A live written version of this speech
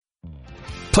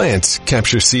Plants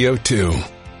capture CO2.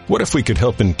 What if we could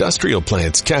help industrial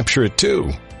plants capture it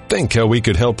too? Think how we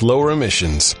could help lower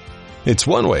emissions. It's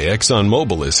one way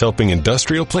ExxonMobil is helping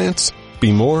industrial plants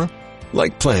be more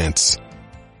like plants.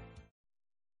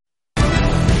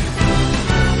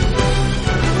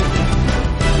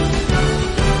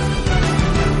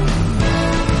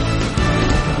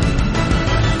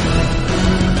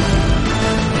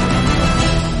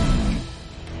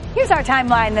 Our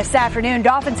timeline this afternoon.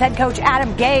 Dolphins head coach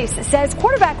Adam Gase says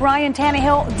quarterback Ryan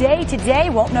Tannehill day to day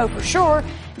won't know for sure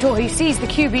until he sees the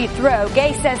QB throw.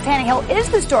 Gase says Tannehill is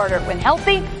the starter when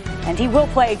healthy, and he will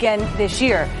play again this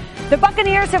year. The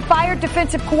Buccaneers have fired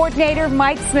defensive coordinator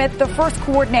Mike Smith, the first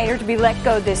coordinator to be let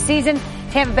go this season.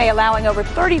 Tampa Bay allowing over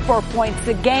 34 points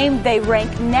a game. They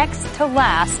rank next to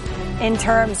last in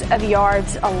terms of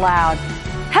yards allowed.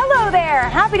 Hello there.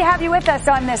 Happy to have you with us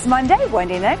on this Monday.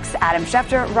 Wendy Nix, Adam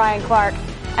Schefter, Ryan Clark,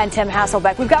 and Tim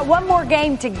Hasselbeck. We've got one more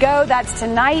game to go. That's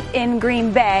tonight in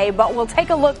Green Bay, but we'll take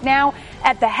a look now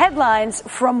at the headlines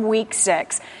from Week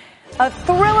 6. A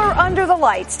thriller under the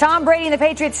lights. Tom Brady and the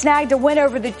Patriots snagged a win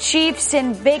over the Chiefs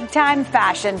in big-time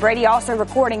fashion. Brady also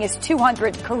recording his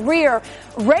 200th career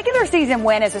regular season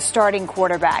win as a starting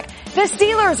quarterback. The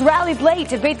Steelers rallied late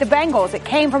to beat the Bengals. It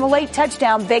came from a late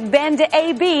touchdown. Big Ben to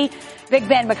AB. Big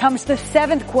Ben becomes the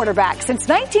 7th quarterback since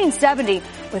 1970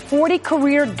 with 40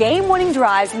 career game-winning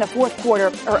drives in the fourth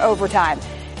quarter or overtime.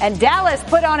 And Dallas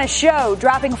put on a show,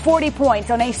 dropping 40 points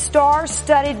on a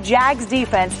star-studded Jags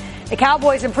defense. The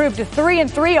Cowboys improved to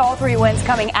 3-3, all 3 wins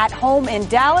coming at home in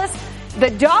Dallas. The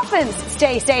Dolphins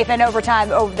stay safe in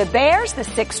overtime over the Bears the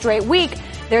 6th straight week.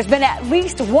 There's been at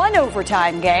least one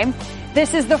overtime game.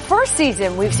 This is the first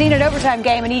season we've seen an overtime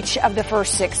game in each of the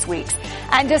first 6 weeks.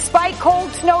 And despite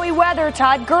cold, snowy weather,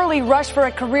 Todd Gurley rushed for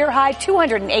a career-high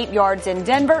 208 yards in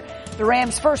Denver, the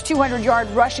Rams' first 200-yard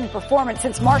rushing performance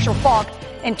since Marshall Faulk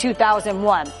in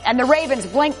 2001. And the Ravens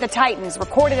blinked the Titans,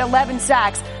 recorded 11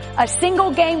 sacks, a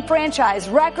single-game franchise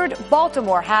record.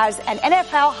 Baltimore has an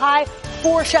NFL-high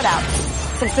 4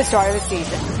 shutouts since the start of the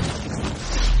season.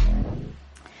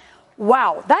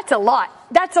 Wow, that's a lot.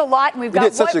 That's a lot. And we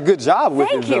did such a good job with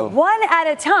it, Thank you. One at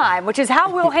a time, which is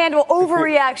how we'll handle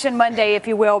Overreaction Monday, if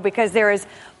you will, because there is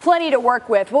plenty to work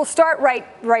with. We'll start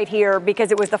right here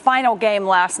because it was the final game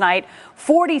last night,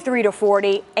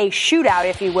 43-40, a shootout,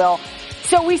 if you will.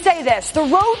 So we say this, the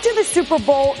road to the Super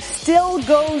Bowl still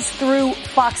goes through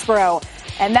Foxborough.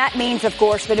 And that means, of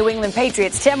course, the New England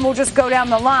Patriots. Tim, we'll just go down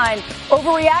the line.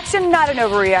 Overreaction, not an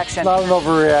overreaction? Not an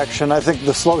overreaction. I think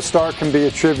the slow start can be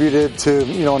attributed to,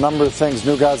 a number of things.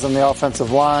 New guys on the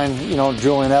offensive line,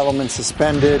 Julian Edelman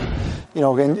suspended,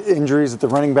 injuries at the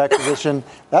running back position.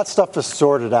 That stuff is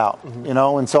sorted out,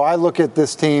 And so I look at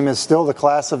this team as still the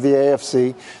class of the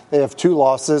AFC. They have 2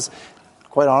 losses.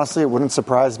 Quite honestly, it wouldn't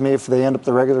surprise me if they end up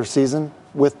the regular season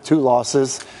with 2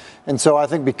 losses. And so I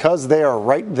think because they are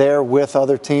right there with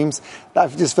other teams, I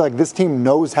just feel like this team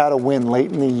knows how to win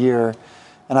late in the year.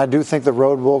 And I do think the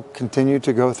road will continue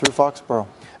to go through Foxborough.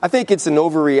 I think it's an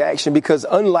overreaction because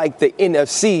unlike the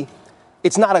NFC,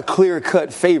 it's not a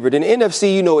clear-cut favorite. In the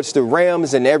NFC, it's the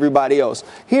Rams and everybody else.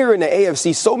 Here in the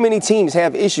AFC, so many teams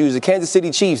have issues. The Kansas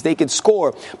City Chiefs, they can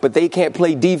score, but they can't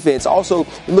play defense. Also,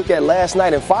 look at last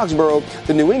night in Foxborough,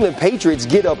 the New England Patriots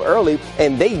get up early,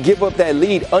 and they give up that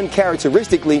lead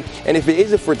uncharacteristically. And if it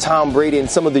isn't for Tom Brady and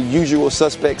some of the usual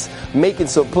suspects making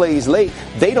some plays late,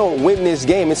 they don't win this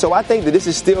game. And so I think that this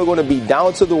is still going to be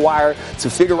down to the wire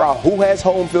to figure out who has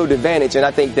home field advantage. And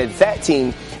I think that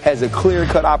team has a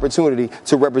clear-cut opportunity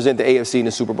to represent the AFC in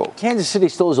the Super Bowl. Kansas City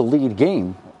still is a lead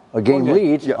game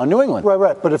lead on New England.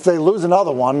 Right. But if they lose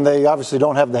another one, they obviously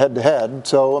don't have the head-to-head.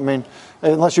 So,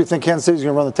 unless you think Kansas City's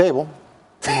going to run the table.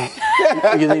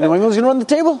 You think New England's going to run the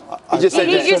table? He just said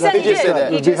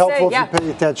that. It would be helpful if you pay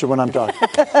attention when I'm talking.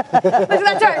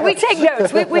 That's right. We take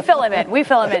notes. We fill him in.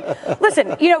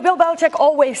 Listen, Bill Belichick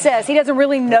always says he doesn't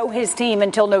really know his team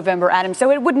until November, Adam.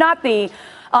 So it would not be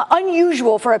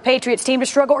unusual for a Patriots team to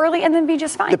struggle early and then be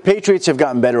just fine. The Patriots have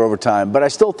gotten better over time, but I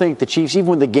still think the Chiefs,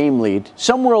 even with the game lead,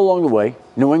 somewhere along the way,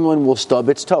 New England will stub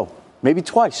its toe, maybe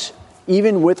twice,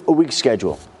 even with a weak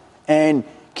schedule. And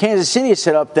Kansas City is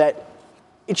set up that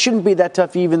it shouldn't be that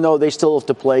tough, even though they still have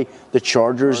to play the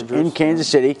Chargers in Kansas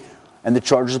City, and the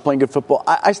Chargers are playing good football.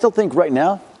 I still think right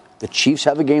now the Chiefs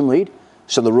have a game lead,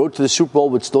 so the road to the Super Bowl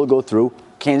would still go through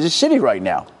Kansas City right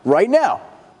now.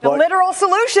 The literal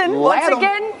solution, once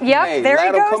again. Yep, hey, there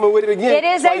you go. Coming with it again. It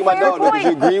is a fair point.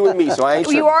 You agree with me, so I ain't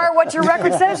sure. You are what your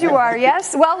record says you are,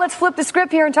 yes. Well, let's flip the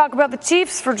script here and talk about the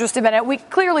Chiefs for just a minute.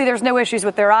 Clearly there's no issues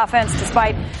with their offense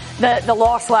despite the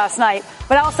loss last night.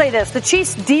 But I'll say this, the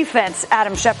Chiefs' defense,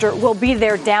 Adam Schefter, will be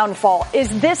their downfall.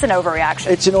 Is this an overreaction?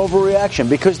 It's an overreaction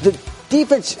because the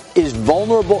defense is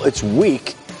vulnerable, it's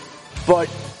weak, but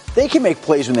they can make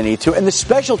plays when they need to, and the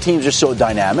special teams are so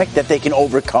dynamic that they can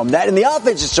overcome that, and the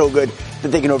offense is so good that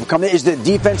they can overcome it. Is the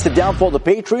defense the downfall of the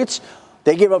Patriots?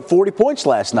 They gave up 40 points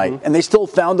last night, and they still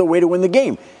found a way to win the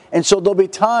game. And so there'll be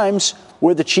times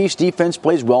where the Chiefs' defense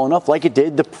plays well enough, like it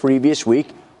did the previous week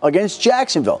against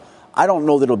Jacksonville. I don't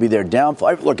know that it'll be their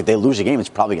downfall. Look, if they lose a game, it's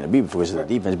probably going to be because of their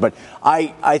defense. But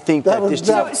I think that this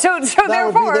team... So that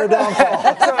would be their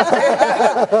downfall.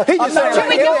 Should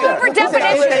we go over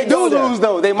definition? If they do lose,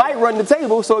 though, they might run the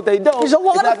table. So if they don't, there's a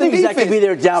lot of things that could be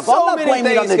their downfall. So I'm not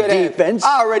blaming it on the defense.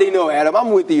 I already know, Adam.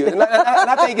 I'm with you. And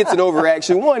I think it's an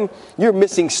overreaction. One, you're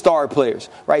missing star players,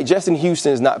 right? Justin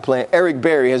Houston is not playing. Eric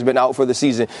Berry has been out for the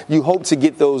season. You hope to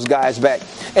get those guys back.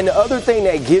 And the other thing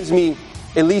that gives me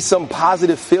at least some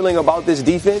positive feeling about this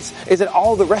defense is that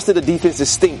all the rest of the defenses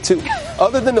stink too.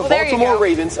 Other than the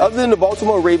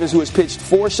Baltimore Ravens, who has pitched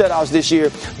 4 shutouts this year,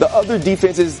 the other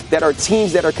defenses that are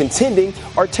teams that are contending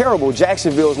are terrible.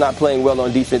 Jacksonville's not playing well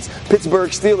on defense.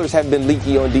 Pittsburgh Steelers have been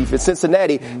leaky on defense.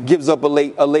 Cincinnati gives up a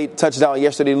late touchdown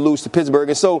yesterday to lose to Pittsburgh.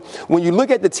 And so when you look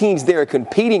at the teams they're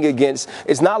competing against,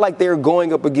 it's not like they're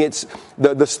going up against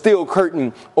the steel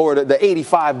curtain or the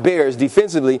 85 Bears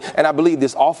defensively. And I believe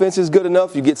this offense is good enough.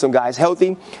 You get some guys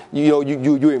healthy,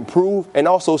 you improve, and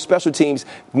also special teams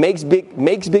makes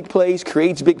big plays,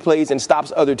 creates big plays, and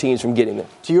stops other teams from getting them.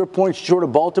 To your point, short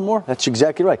of Baltimore, that's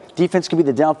exactly right. Defense can be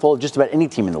the downfall of just about any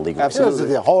team in the league.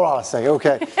 Absolutely. Hold on a second.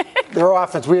 Okay. Their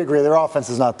offense, we agree, their offense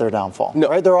is not their downfall. No.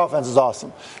 Right? Their offense is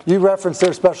awesome. You referenced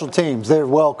their special teams. They're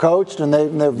well coached, and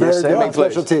they're very good on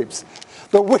special teams.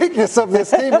 The weakness of this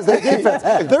team is their defense.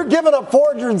 They're giving up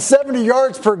 470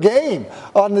 yards per game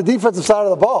on the defensive side of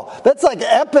the ball. That's like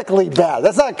epically bad.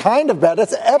 That's not kind of bad.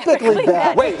 That's epically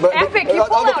bad. Wait, but epic, the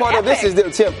other part of this is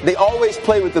that, Tim, they always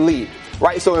play with the lead.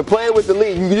 Right, so in playing with the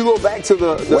lead, you go back to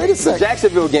the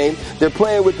Jacksonville game, they're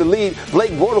playing with the lead.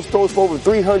 Blake Bortles throws for over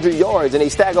 300 yards, and they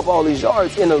stack up all these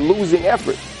yards in a losing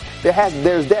effort.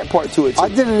 There's that part to it, too. I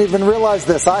didn't even realize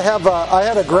this. I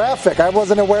had a graphic. I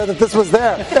wasn't aware that this was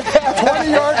there.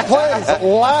 20-yard plays,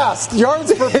 last.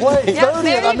 Yards per play, 30.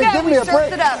 I mean, give me a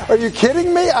break. Are you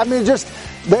kidding me? I mean,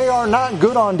 they are not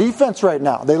good on defense right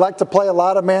now. They like to play a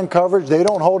lot of man coverage. They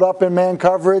don't hold up in man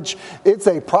coverage. It's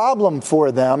a problem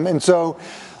for them. And so,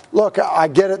 look, I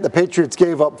get it. The Patriots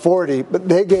gave up 40, but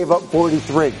they gave up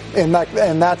 43. And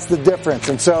that's the difference.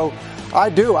 And so, I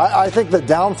do. I think the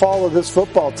downfall of this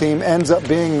football team ends up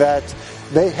being that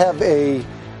they have an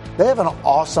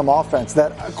awesome offense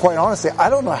that, quite honestly, I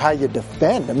don't know how you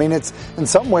defend. I mean, it's in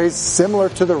some ways similar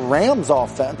to the Rams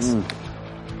offense,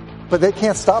 but they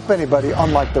can't stop anybody,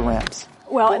 unlike the Rams.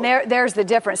 Well, and there's the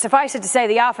difference. Suffice it to say,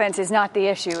 the offense is not the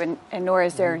issue, and nor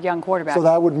is their young quarterback. So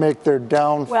that would make their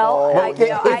downfall. Well,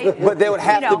 but there would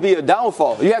have to be a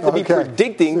downfall. You have to be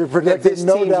predicting that this team's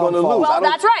going to lose. Well,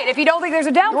 that's right. If you don't think there's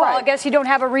a downfall, I guess you don't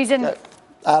have a reason.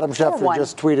 Adam Schefter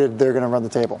just tweeted they're going to run the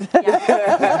table. Yeah.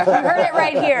 You heard it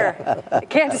right here. The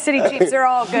Kansas City Chiefs are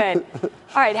all good. All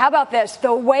right, how about this?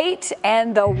 The wait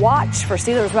and the watch for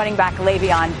Steelers running back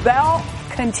Le'Veon Bell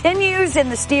continues in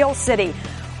the Steel City.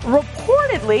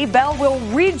 Reportedly, Bell will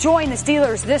rejoin the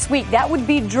Steelers this week. That would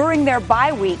be during their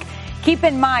bye week. Keep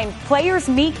in mind, players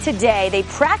meet today. They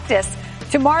practice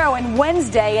tomorrow and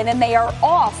Wednesday, and then they are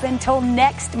off until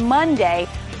next Monday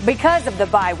because of the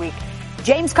bye week.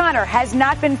 James Conner has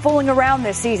not been fooling around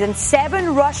this season.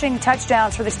 7 rushing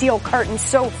touchdowns for the Steel Curtain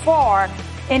so far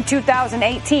in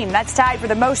 2018. That's tied for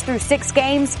the most through 6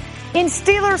 games in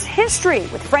Steelers history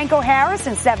with Franco Harris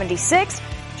in 76,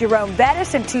 Jerome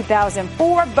Bettis in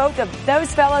 2004. Both of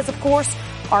those fellas, of course,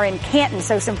 are in Canton,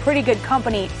 so some pretty good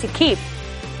company to keep.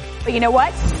 But you know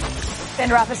what? Ben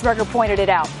Roethlisberger pointed it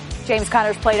out. James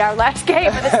Conner's played our last game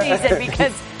of the season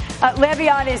because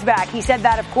Le'Veon is back. He said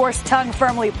that, of course, tongue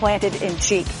firmly planted in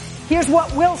cheek. Here's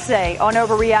what we'll say on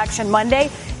Overreaction Monday.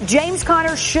 James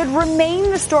Conner should remain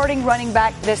the starting running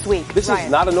back this week. This is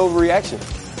not an overreaction.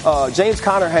 James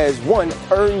Conner has,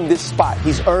 earned this spot.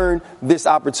 He's earned this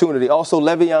opportunity. Also,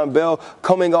 Le'Veon Bell,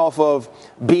 coming off of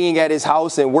being at his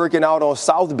house and working out on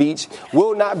South Beach,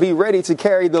 will not be ready to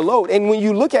carry the load. And when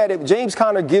you look at it, James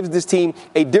Conner gives this team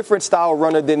a different style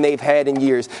runner than they've had in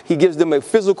years. He gives them a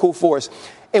physical force.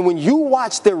 And when you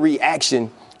watch the reaction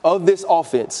of this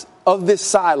offense, of this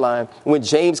sideline, when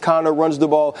James Conner runs the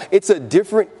ball. It's a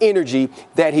different energy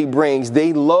that he brings.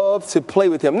 They love to play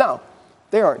with him. Now,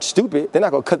 they aren't stupid. They're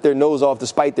not going to cut their nose off to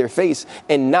spite their face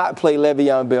and not play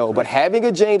Le'Veon Bell. But having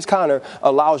a James Conner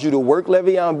allows you to work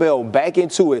Le'Veon Bell back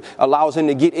into it, allows him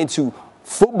to get into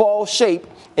football shape,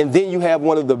 and then you have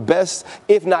one of the best,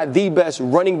 if not the best,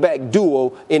 running back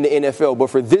duo in the NFL. But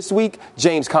for this week,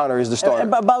 James Conner is the starter.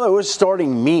 And by the way, what's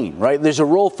starting mean, right? There's a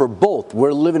role for both.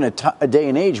 We're living a day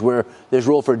and age where there's a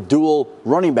role for dual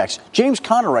running backs. James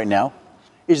Conner right now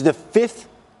is the 5th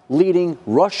leading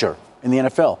rusher in the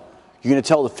NFL. You're going to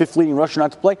tell the 5th leading rusher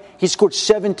not to play? He scored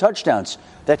 7 touchdowns.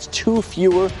 That's 2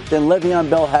 fewer than Le'Veon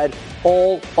Bell had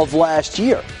all of last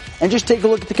year. And just take a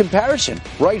look at the comparison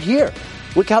right here.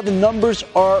 Look how the numbers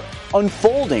are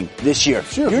unfolding this year.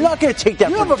 Sure. You're not going to take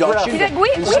that production. We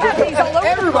have these all over.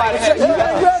 Everybody has. You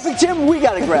got a graphic, Tim? We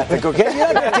got a graphic, okay?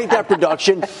 You're not going to take that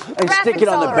production and stick it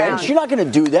on the bench. You're not going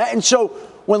to do that. And so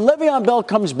when Le'Veon Bell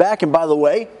comes back, and by the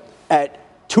way, at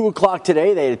 2 o'clock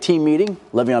today, they had a team meeting.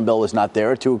 Le'Veon Bell was not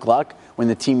there at 2 o'clock when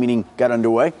the team meeting got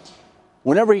underway.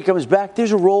 Whenever he comes back,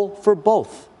 there's a role for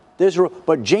both.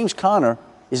 But James Conner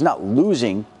is not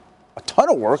losing a ton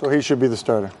of work. So he should be the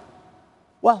starter.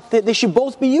 Well, they should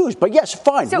both be used. But yes,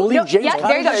 fine. So, we'll leave James Conner.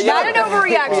 There you go. Not an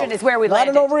overreaction is where we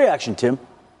landed. Not an overreaction, Tim.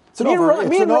 Me and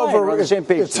Ryan are on the same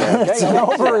page. It's an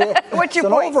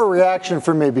overreaction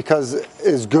for me because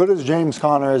as good as James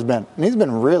Conner has been, and he's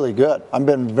been really good. I've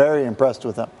been very impressed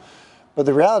with him. But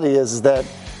the reality is that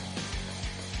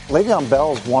Le'Veon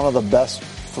Bell is one of the best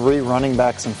 3 running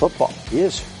backs in football. He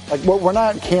is. Like, we're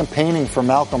not campaigning for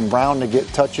Malcolm Brown to get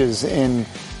touches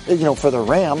for the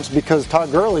Rams because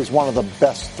Todd Gurley is one of the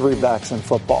best 3 backs in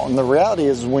football. And the reality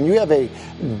is when you have a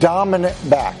dominant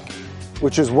back,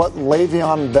 which is what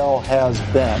Le'Veon Bell has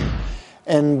been,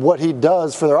 and what he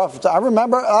does for their offense. I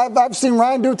remember I've seen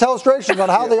Ryan do illustrations on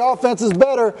how the offense is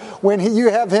better when you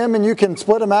have him and you can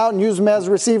split him out and use him as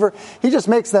a receiver. He just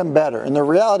makes them better. And the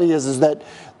reality is that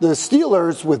the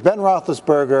Steelers with Ben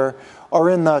Roethlisberger are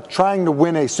in the trying to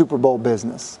win a Super Bowl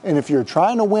business. And if you're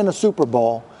trying to win a Super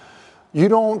Bowl, you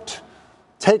don't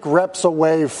take reps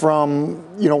away from,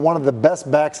 one of the best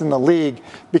backs in the league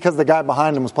because the guy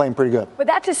behind him was playing pretty good. But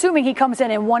that's assuming he comes in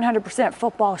 100%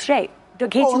 football shape.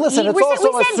 Listen, it's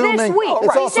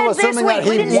also assuming that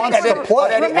he wants to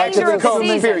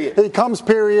play. He comes,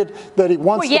 period, that he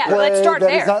wants to play. Let's start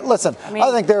there. Listen,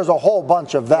 I think there's a whole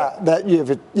bunch of that you have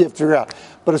to figure out.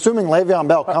 But assuming Le'Veon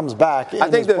Bell comes back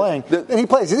and is playing, and he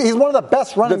plays, he's one of the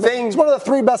best running backs. He's one of the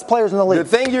 3 best players in the league. The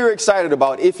thing you're excited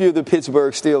about, if you're the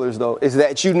Pittsburgh Steelers, though, is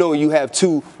that you have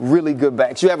 2 really good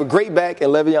backs. You have a great back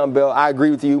in Le'Veon Bell. I agree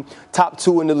with you. Top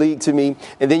 2 in the league to me.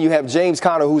 And then you have James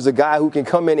Conner, who's a guy who can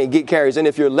come in and get carries. And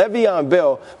if you're Le'Veon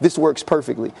Bell, this works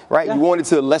perfectly, right? Yeah. You wanted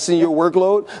to lessen your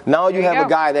workload. Now you have a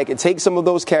guy that can take some of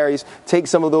those carries, take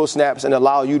some of those snaps, and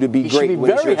allow you to be great when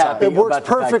it's your time. It works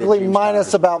perfectly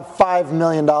minus about $5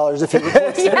 million if you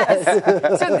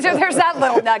yes. So there's that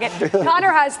little nugget.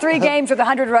 Conner has 3 games with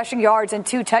 100 rushing yards and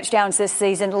 2 touchdowns this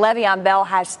season. Le'Veon Bell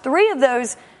has 3 of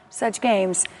those such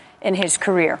games in his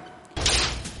career.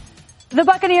 The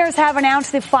Buccaneers have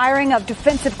announced the firing of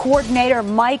defensive coordinator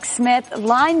Mike Smith.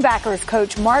 Linebackers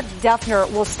coach Mark Duffner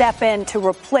will step in to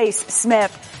replace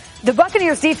Smith. The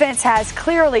Buccaneers defense has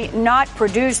clearly not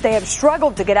produced. They have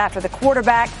struggled to get after the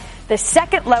quarterback. The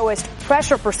 2nd lowest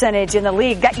pressure percentage in the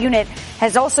league. That unit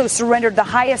has also surrendered the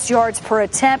highest yards per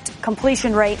attempt,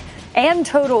 completion rate, and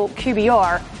total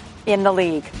QBR in the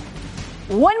league.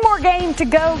 One more game to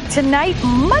go tonight,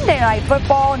 Monday Night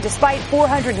Football, and despite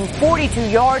 442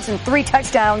 yards and 3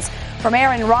 touchdowns from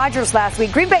Aaron Rodgers last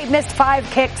week, Green Bay missed 5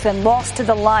 kicks and lost to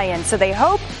the Lions. So they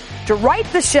hope to right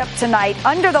the ship tonight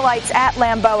under the lights at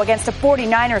Lambeau against a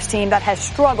 49ers team that has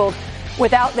struggled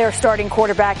without their starting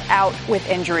quarterback out with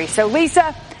injury. So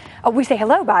Lisa, we say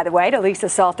hello, by the way, to Lisa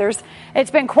Salters.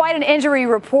 It's been quite an injury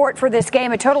report for this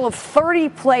game. A total of 30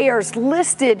 players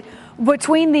listed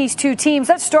between these 2 teams.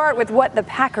 Let's start with what the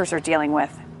Packers are dealing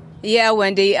with. Yeah,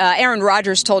 Wendy. Aaron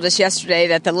Rodgers told us yesterday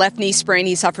that the left knee sprain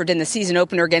he suffered in the season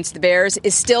opener against the Bears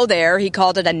is still there. He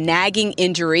called it a nagging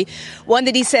injury, one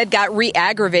that he said got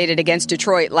re-aggravated against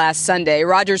Detroit last Sunday.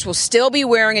 Rodgers will still be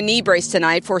wearing a knee brace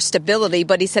tonight for stability,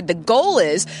 but he said the goal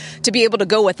is to be able to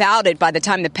go without it by the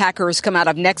time the Packers come out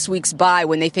of next week's bye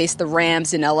when they face the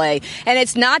Rams in L.A. And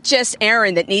it's not just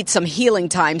Aaron that needs some healing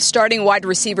time. Starting wide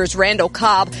receivers Randall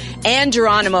Cobb and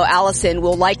Geronimo Allison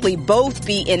will likely both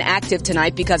be inactive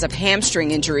tonight because of with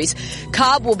hamstring injuries.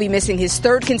 Cobb will be missing his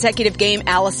third consecutive game,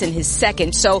 Allison his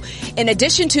second. So in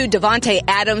addition to Davante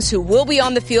Adams, who will be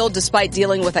on the field despite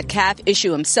dealing with a calf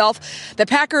issue himself, the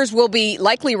Packers will be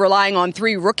likely relying on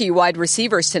 3 rookie wide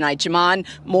receivers tonight. Jamon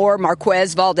Moore,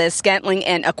 Marquez Valdez-Scantling,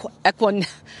 and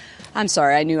I'm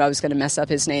sorry, I knew I was going to mess up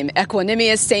his name.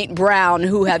 Equanimous St. Brown,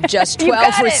 who have just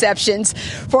 12 receptions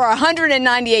for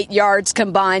 198 yards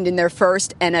combined in their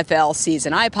first NFL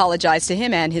season. I apologize to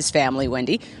him and his family,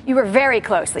 Wendy. You were very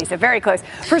close, Lisa, very close.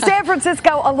 For San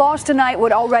Francisco, a loss tonight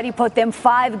would already put them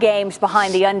 5 games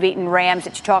behind the unbeaten Rams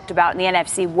that you talked about in the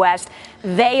NFC West.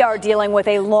 They are dealing with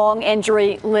a long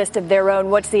injury list of their own.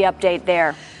 What's the update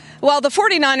there? Well, the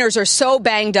 49ers are so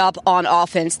banged up on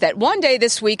offense that one day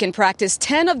this week in practice,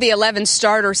 10 of the 11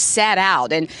 starters sat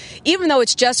out. And even though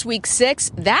it's just week 6,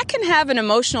 that can have an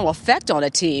emotional effect on a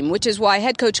team, which is why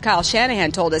head coach Kyle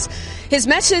Shanahan told us his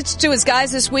message to his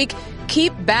guys this week: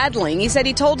 keep battling. He said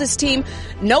he told his team,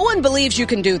 no one believes you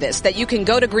can do this, that you can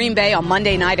go to Green Bay on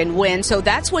Monday night and win. So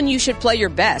that's when you should play your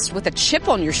best, with a chip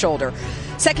on your shoulder.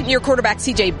 Second-year quarterback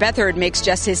C.J. Beathard makes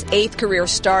just his 8th career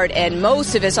start, and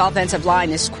most of his offensive line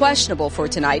is questionable for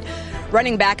tonight.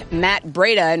 Running back Matt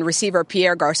Breida and receiver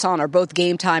Pierre Garçon are both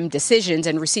game-time decisions,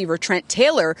 and receiver Trent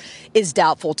Taylor is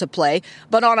doubtful to play.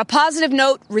 But on a positive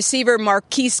note, receiver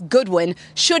Marquise Goodwin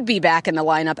should be back in the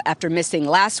lineup after missing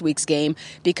last week's game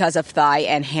because of thigh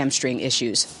and hamstring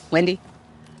issues. Wendy?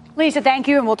 Lisa, thank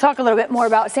you, and we'll talk a little bit more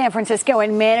about San Francisco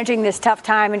and managing this tough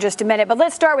time in just a minute. But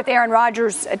let's start with Aaron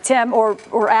Rodgers. Tim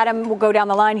or Adam, we'll go down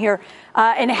the line here,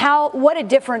 and what a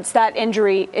difference that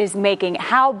injury is making.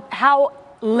 How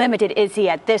limited is he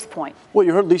at this point? Well,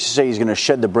 you heard Lisa say he's going to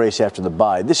shed the brace after the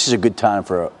bye. This is a good time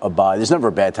for a bye. There's never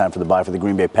a bad time for the bye for the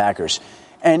Green Bay Packers,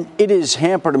 and it has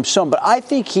hampered him some. But I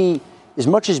think he, as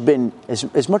much as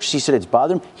he said it's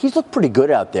bothered him, he's looked pretty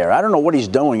good out there. I don't know what he's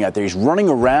doing out there. He's running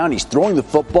around. He's throwing the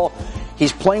football.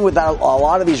 He's playing without a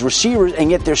lot of these receivers,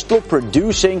 and yet they're still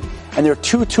producing. And they're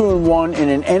 2-1 in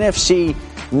an NFC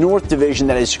North division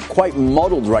that is quite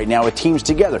muddled right now with teams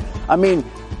together. I mean,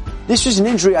 this was an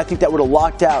injury I think that would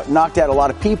have knocked out a lot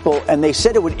of people, and they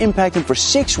said it would impact him for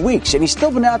 6 weeks, and he's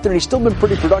still been out there, and he's still been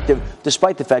pretty productive,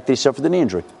 despite the fact that he suffered the knee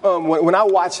injury. When I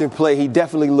watch him play, he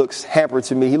definitely looks hampered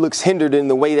to me. He looks hindered in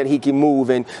the way that he can move,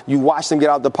 and you watched him get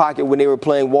out the pocket when they were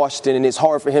playing Washington, and it's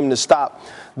hard for him to stop.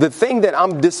 The thing that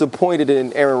I'm disappointed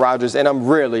in Aaron Rodgers, and I'm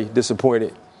rarely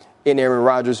disappointed in Aaron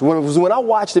Rodgers, was when I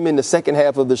watched him in the second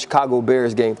half of the Chicago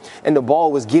Bears game, and the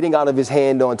ball was getting out of his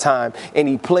hand on time, and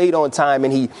he played on time,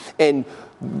 and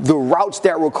the routes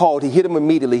that were called, he hit him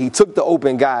immediately. He took the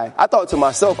open guy. I thought to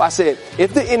myself, I said,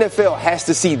 if the NFL has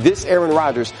to see this Aaron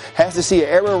Rodgers, has to see an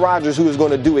Aaron Rodgers who is going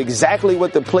to do exactly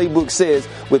what the playbook says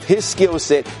with his skill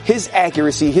set, his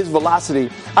accuracy, his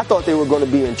velocity, I thought they were going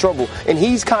to be in trouble. And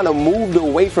he's kind of moved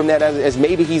away from that as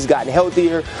maybe he's gotten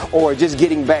healthier or just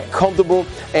getting back comfortable.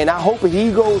 And I hope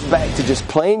he goes back to just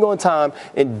playing on time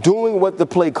and doing what the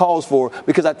play calls for,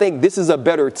 because I think this is a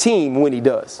better team when he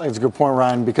does. That's a good point,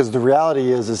 Ryan, because the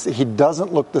reality is he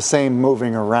doesn't look the same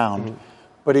moving around,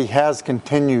 but he has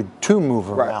continued to move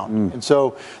around. And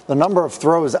so the number of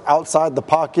throws outside the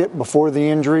pocket before the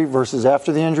injury versus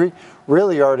after the injury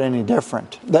really aren't any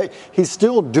different. He's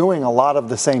still doing a lot of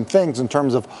the same things in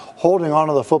terms of holding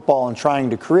onto the football and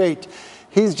trying to create.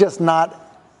 He's just not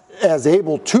as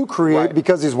able to create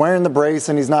because he's wearing the brace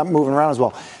and he's not moving around as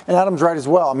well. And Adam's right as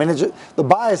well. I mean, the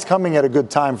bye is coming at a good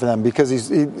time for them because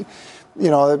he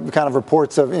kind of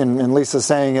reports of, and Lisa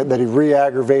saying it, that he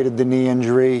re-aggravated the knee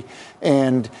injury,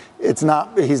 and he's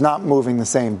not moving the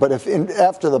same. But if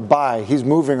after the bye he's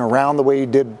moving around the way he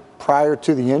did prior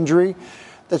to the injury,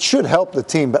 that should help the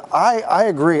team. But I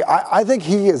agree. I think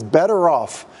he is better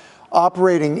off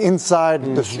operating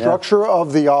inside the structure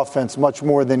of the offense much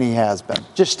more than he has been.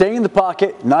 Just staying in the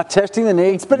pocket, not testing the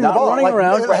knee, spinning not the ball, running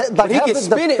around. But he can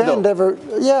spin it,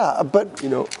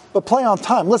 though. But play on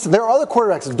time. Listen, there are other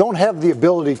quarterbacks that don't have the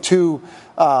ability to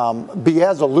be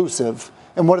as elusive.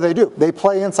 And what do? They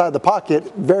play inside the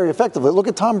pocket very effectively. Look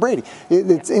at Tom Brady.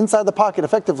 It's inside the pocket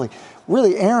effectively.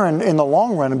 Really, Aaron, in the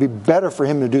long run, it'd be better for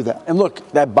him to do that. And look,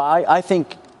 that bye, I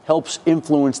think, helps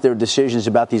influence their decisions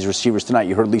about these receivers tonight.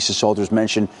 You heard Lisa Salters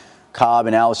mention Cobb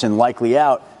and Allison likely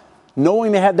out.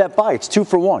 Knowing they have that bye, it's 2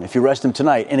 for 1 if you rest them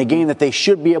tonight in a game that they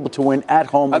should be able to win at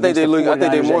home. I think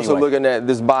they're more so looking at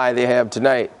this bye they have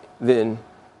tonight than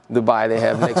the bye they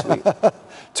have next week.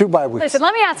 2 bye weeks. Listen,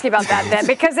 let me ask you about that then,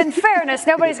 because in fairness,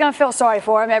 nobody's going to feel sorry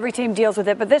for him. Every team deals with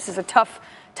it, but this is a tough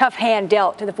hand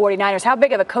dealt to the 49ers. How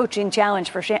big of a coaching challenge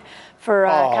for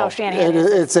Kyle Shanahan?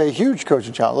 It's a huge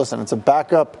coaching challenge. Listen, it's a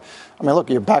backup. I mean, look,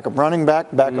 you're backup running back,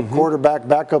 backup quarterback,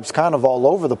 backups kind of all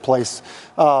over the place.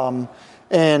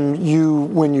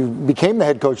 And when you became the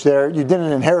head coach there, you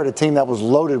didn't inherit a team that was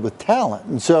loaded with talent.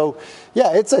 And so,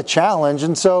 yeah, it's a challenge.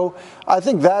 And so I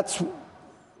think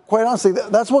quite honestly,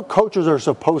 that's what coaches are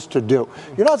supposed to do.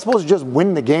 You're not supposed to just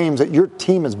win the games that your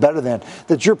team is better than,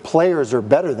 that your players are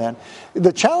better than.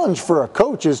 The challenge for a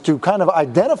coach is to kind of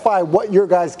identify what your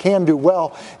guys can do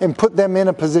well and put them in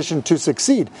a position to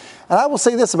succeed. And I will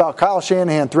say this about Kyle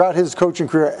Shanahan throughout his coaching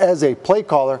career as a play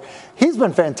caller. He's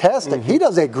been fantastic. He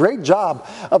does a great job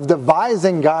of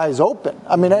devising guys open.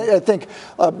 I mean, I think,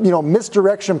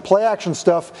 misdirection, play action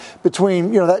stuff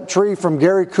between, that tree from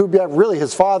Gary Kubiak, really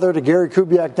his father to Gary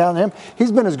Kubiak down to him.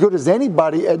 He's been as good as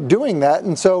anybody at doing that.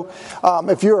 And so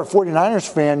if you're a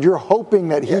 49ers fan, you're hoping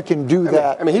that he can do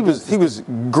that. I mean, he was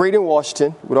great in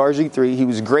Washington with RG3. He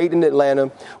was great in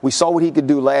Atlanta. We saw what he could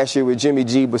do last year with Jimmy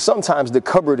G, but sometimes the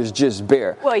cupboard is just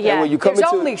bare. Well, yeah, and when you come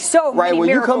there's only so many when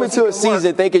you come into a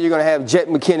season thinking you're going to have Jet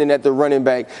McKinnon at the running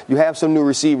back, you have some new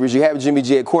receivers, you have Jimmy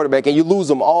G at quarterback, and you lose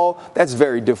them all, that's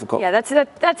very difficult. Yeah,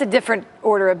 that's a different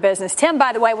order of business. Tim,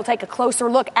 by the way, will take a closer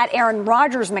look at Aaron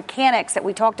Rodgers' mechanics that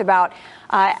we talked about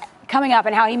coming up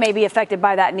and how he may be affected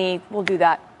by that knee. We'll do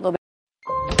that a little bit.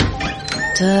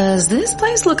 Does this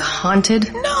place look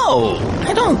haunted? No,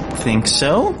 I don't think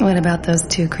so. What about those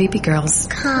two creepy girls?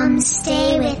 Come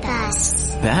stay with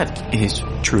us. That is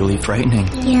truly frightening.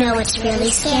 You know what's really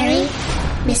scary?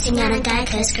 Missing out on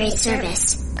Geico's great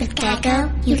service. With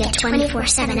Geico, you get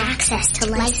 24/7 access to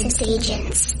licensed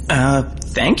agents.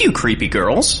 Thank you, creepy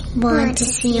girls. Want to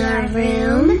see our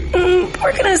room?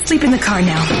 We're gonna sleep in the car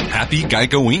now. Happy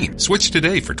Geico-ween. Switch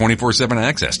today for 24/7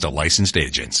 access to licensed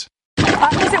agents.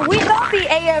 Listen, we thought the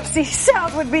AFC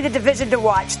South would be the division to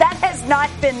watch. That has not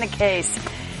been the case.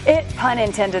 Pun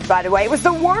intended, by the way. It was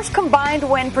the worst combined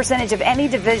win percentage of any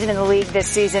division in the league this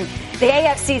season. The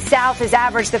AFC South has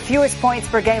averaged the fewest points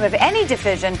per game of any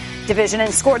division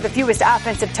and scored the fewest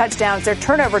offensive touchdowns. Their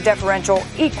turnover differential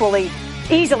easily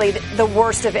the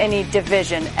worst of any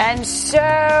division. And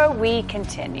so we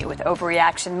continue with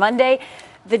Overreaction Monday.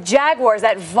 The Jaguars,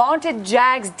 that vaunted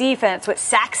Jags defense with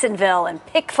Saxonville and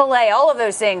Pick-fil-A, all of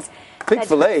those things.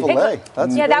 Pick-fil-A.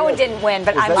 That one didn't win,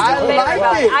 but I'm still bitter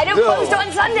about it. I don't close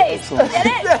on Sundays. Get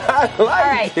it? All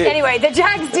right. Anyway, the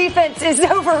Jags defense is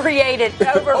overrated.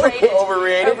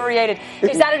 Overrated.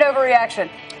 Is that an overreaction?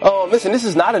 Oh, listen, this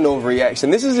is not an overreaction.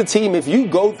 This is a team, if you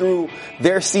go through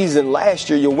their season last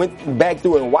year, you went back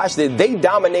through and watched it, they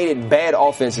dominated bad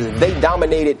offenses. They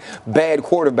dominated bad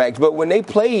quarterbacks. But when they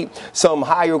played some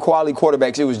higher quality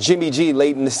quarterbacks, it was Jimmy G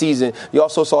late in the season. You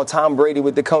also saw Tom Brady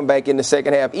with the comeback in the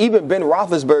second half. Even Ben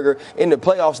Roethlisberger in the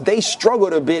playoffs, they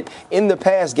struggled a bit in the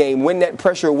pass game when that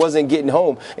pressure wasn't getting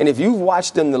home. And if you've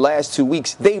watched them the last 2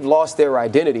 weeks, they've lost their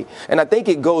identity. And I think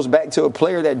it goes back to a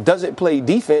player that doesn't play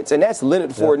defense, and that's Leonard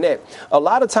Fournette. A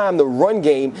lot of time, the run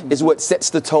game is what sets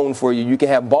the tone for you. You can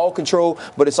have ball control,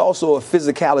 but it's also a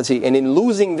physicality. And in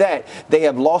losing that, they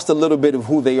have lost a little bit of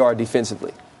who they are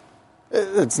defensively.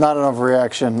 It's not an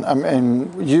overreaction. I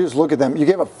mean, you just look at them. You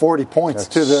gave up 40 points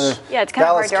to the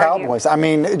Dallas Cowboys. I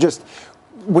mean, just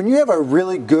when you have a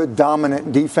really good,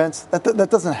 dominant defense, that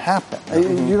doesn't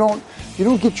happen. You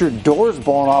don't get your doors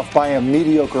blown off by a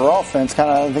mediocre offense.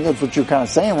 I think that's what you're kind of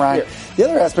saying, Ryan. Yeah. The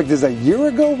other aspect is a year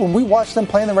ago when we watched them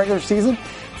play in the regular season,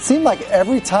 it seemed like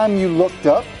every time you looked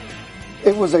up,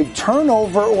 it was a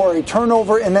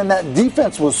turnover, and then that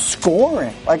defense was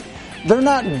scoring. Like, they're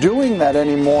not doing that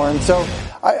anymore. And so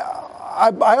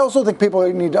I also think people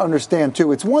need to understand,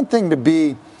 too, it's one thing to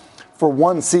be, for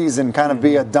one season, kind of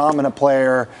be a dominant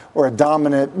player or a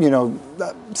dominant,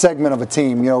 segment of a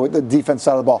team, the defense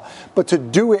side of the ball. But to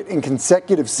do it in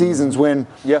consecutive seasons when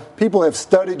people have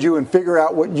studied you and figure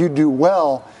out what you do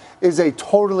well is a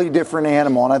totally different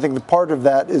animal. And I think the part of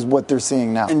that is what they're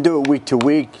seeing now. And do it week to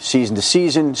week, season to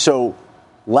season. So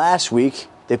last week,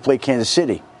 they played Kansas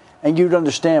City. And you'd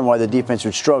understand why the defense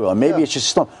would struggle. And maybe it's just a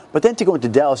slump. But then to go into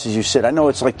Dallas, as you said, I know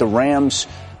it's like the Rams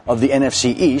of the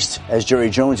NFC East, as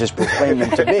Jerry Jones has proclaimed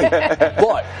them to be.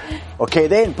 But,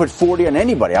 they hadn't put 40 on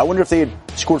anybody. I wonder if they had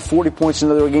scored 40 points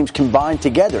in other games combined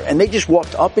together. And they just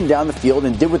walked up and down the field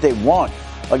and did what they want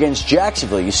against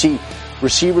Jacksonville. You see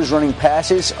receivers running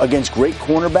passes against great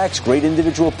cornerbacks, great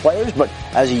individual players, but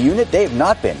as a unit, they have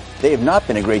not been. They have not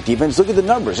been a great defense. Look at the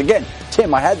numbers. Again,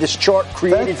 Tim, I had this chart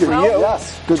created for you.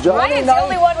 Yes, good job. Ryan's the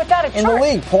only one without a chart. In the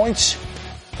league, points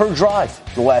per drive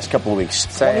the last couple of weeks.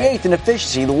 28th in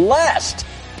efficiency, last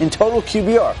in total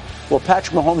QBR. Well,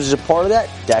 Patrick Mahomes is a part of that.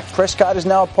 Dak Prescott is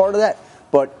now a part of that.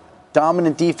 But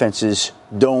dominant defenses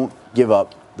don't give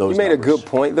up those You made numbers. a good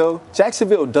point, though.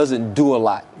 Jacksonville doesn't do a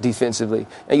lot defensively.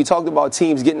 And you talked about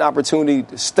teams getting opportunity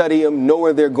to study them, know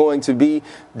where they're going to be.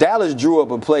 Dallas drew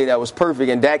up a play that was perfect,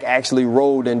 and Dak actually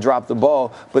rolled and dropped the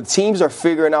ball. But teams are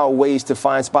figuring out ways to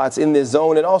find spots in this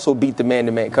zone and also beat the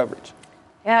man-to-man coverage.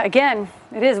 Yeah, again,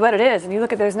 it is what it is. And you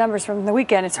look at those numbers from the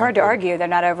weekend, it's hard to argue they're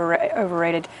not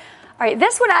overrated. All right,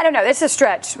 this one, I don't know. This is a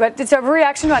stretch, but it's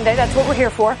Overreaction Monday. That's what we're here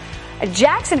for.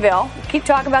 Jacksonville, keep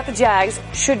talking about the Jags,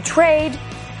 should trade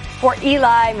for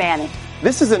Eli Manning.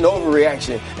 This is an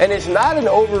overreaction, and it's not an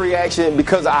overreaction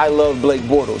because I love Blake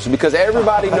Bortles, because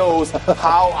everybody knows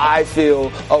how I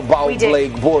feel about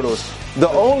Blake Bortles. The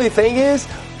only thing is,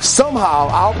 somehow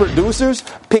our producers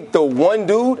picked the one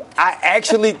dude I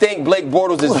actually think Blake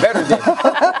Bortles is better than.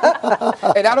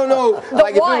 And I don't know,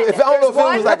 like if it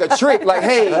was like a trick, like,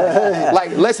 hey,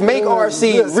 like let's make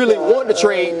RC really want to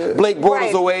trade Blake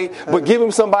Bortles away, but give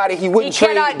him somebody he wouldn't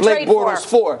trade Blake Bortles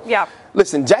for. Yeah.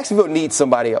 Listen, Jacksonville needs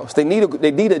somebody else. They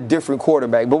need a different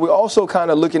quarterback. But we're also kind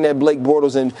of looking at Blake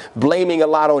Bortles and blaming a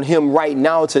lot on him right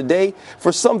now today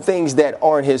for some things that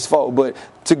aren't his fault. But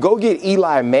to go get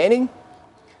Eli Manning,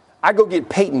 I go get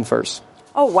Peyton first.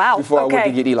 Oh, wow. Before I went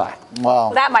to get Eli. Wow.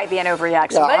 Well, that might be an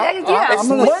overreaction. Yeah, But, I'm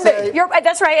gonna say,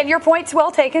 that's right, and your point's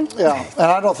well taken. Yeah,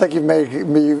 and I don't think you've made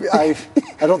me. I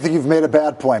don't think you've made a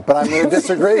bad point, but I'm going to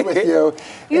disagree with you.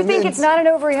 You think it's not an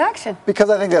overreaction? Because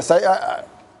I think this.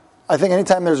 I think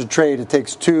anytime there's a trade, it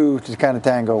takes two to kind of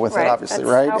tango with it, obviously,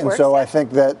 right? How it works, so I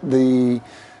think that the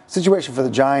situation for the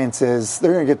Giants is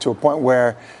they're going to get to a point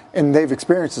where, and they've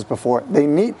experienced this before, they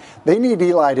need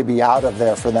Eli to be out of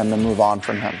there for them to move on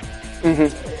from him.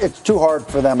 Mm-hmm. It's too hard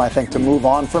for them, I think, to move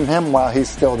on from him while he's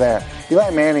still there. Eli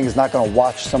Manning is not going to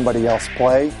watch somebody else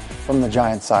play from the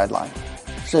Giants sideline.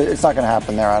 So it's not going to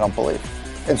happen there, I don't believe.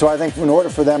 And so I think in order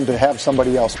for them to have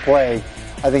somebody else play,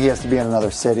 I think he has to be in another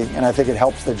city, and I think it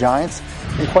helps the Giants.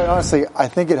 And quite honestly, I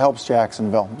think it helps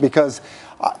Jacksonville because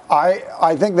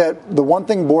I think that the one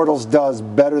thing Bortles does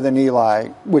better than Eli,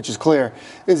 which is clear,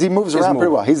 is he moves around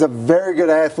pretty well. He's a very good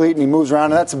athlete, and he moves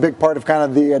around, and that's a big part of kind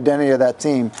of the identity of that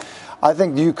team. I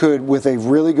think you could, with a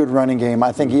really good running game,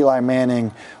 I think Eli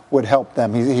Manning would help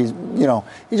them. He's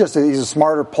a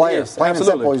smarter player. Yes, Plain and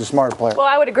simple, he's a smarter player. Well,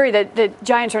 I would agree that the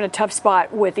Giants are in a tough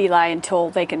spot with Eli until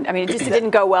they can. I mean, it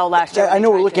didn't go well last year. I know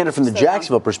we're looking at it from the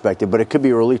Jacksonville perspective, but it could be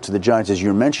a relief to the Giants, as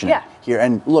you're mentioning here.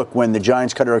 And look, when the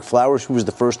Giants cut Eric Flowers, who was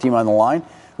the first team on the line,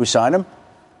 who signed him?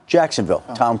 Jacksonville.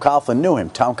 Oh. Tom Coughlin knew him.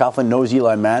 Tom Coughlin knows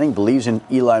Eli Manning, believes in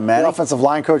Eli Manning. The offensive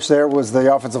line coach there was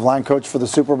the offensive line coach for the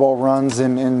Super Bowl runs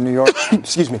in New York.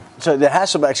 Excuse me. So the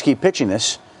Hasselbacks keep pitching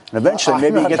this. And eventually,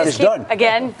 maybe you get this done.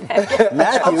 Again.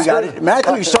 Matthew got it.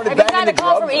 Matthew, you started banging the drum. Have you got a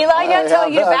call from Eli yet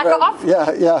telling you to back off?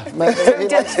 Yeah. He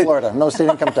likes Florida. No state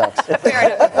income tax.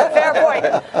 Fair enough. Fair point.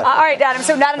 All right, Adam,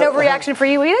 so not an overreaction for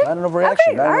you either? Not an overreaction.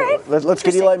 Okay, all right. Let's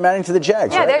get Eli Manning to the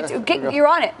Jags. Yeah, right? you're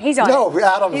on it. He's on it. No,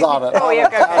 Adam's on it. Oh, yeah,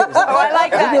 okay. Oh, I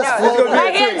like that.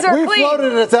 My hands are clean. We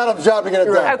floated it. It's Adam's job to get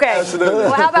it done. Okay. Absolutely.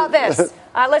 Well, how about this?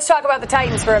 Let's talk about the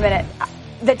Titans for a minute.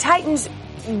 The Titans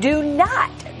do not,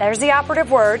 there's the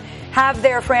operative word, have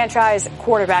their franchise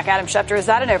quarterback. Adam Schefter, is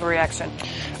that an overreaction?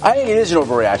 I think it is an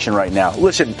overreaction right now.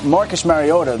 Listen, Marcus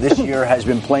Mariota this year has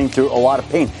been playing through a lot of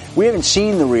pain. We haven't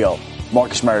seen the real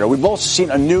Marcus Mariota. We've also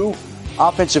seen a new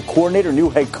offensive coordinator,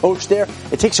 new head coach there.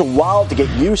 It takes a while to get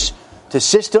used to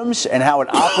systems and how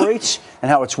it operates and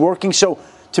how it's working. So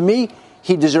to me,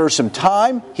 he deserves some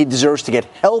time. He deserves to get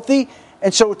healthy.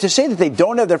 And so to say that they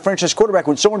don't have their franchise quarterback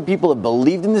when so many people have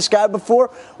believed in this guy before,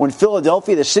 when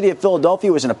Philadelphia, the city of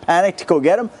Philadelphia, was in a panic to go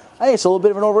get him, I think it's a little bit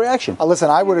of an overreaction.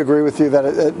 Listen, I would agree with you that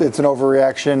it's an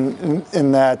overreaction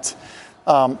in that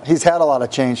he's had a lot of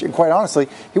change. And quite honestly,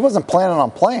 he wasn't planning on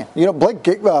playing. You know, Blaine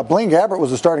Gabbert was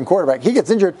the starting quarterback. He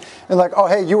gets injured and like, oh,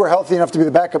 hey, you were healthy enough to be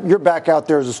the backup. You're back out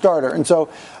there as a starter. And so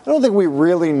I don't think we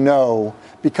really know,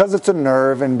 because it's a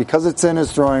nerve and because it's in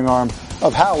his throwing arm,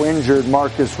 of how injured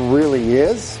Marcus really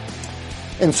is.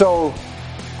 And so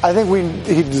I think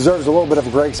he deserves a little bit of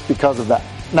grace because of that.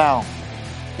 Now,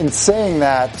 in saying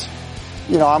that,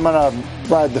 you know, I'm going to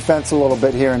ride the fence a little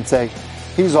bit here and say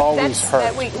he's always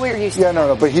hurt. We're used to. Yeah,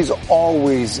 no, but he's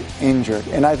always injured.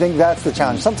 And I think that's the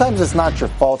challenge. Sometimes it's not your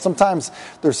fault. Sometimes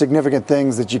there's significant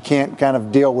things that you can't kind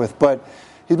of deal with. But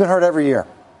he's been hurt every year.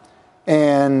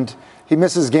 And he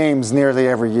misses games nearly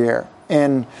every year.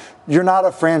 And you're not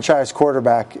a franchise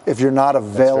quarterback if you're not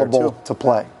available to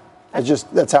play.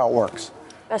 That's how it works.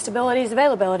 Best ability is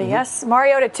availability, yes.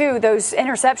 Mariota, too, those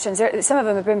interceptions, some of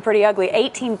them have been pretty ugly.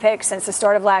 18 picks since the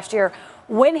start of last year.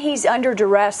 When he's under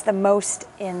duress, the most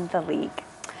in the league.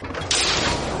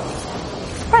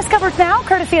 Press coverage now,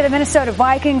 courtesy of the Minnesota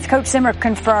Vikings. Coach Zimmer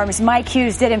confirms Mike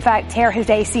Hughes did, in fact, tear his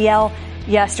ACL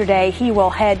yesterday. He will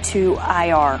head to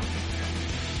IR.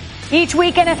 Each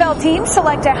week, NFL teams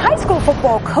select a high school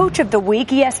football coach of the week.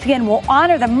 ESPN will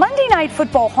honor the Monday Night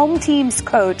Football home team's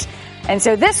coach. And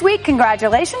so this week,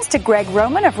 congratulations to Greg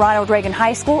Roman of Ronald Reagan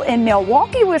High School in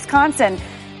Milwaukee, Wisconsin.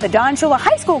 The Don Shula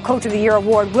High School Coach of the Year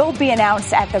award will be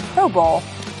announced at the Pro Bowl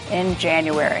in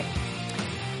January.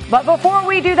 But before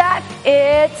we do that,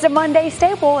 it's a Monday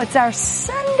staple. It's our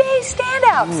Sunday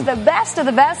standouts, the best of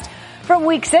the best from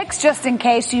week 6. Just in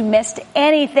case you missed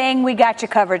anything, we got you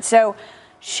covered. So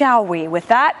shall we? With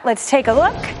that, let's take a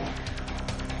look.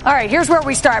 All right, here's where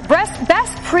we start. Best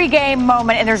pregame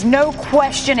moment, and there's no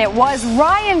question it was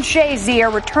Ryan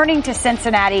Shazier returning to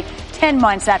Cincinnati 10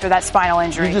 months after that spinal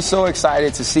injury. You're just so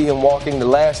excited to see him walking. The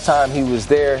last time he was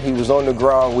there, he was on the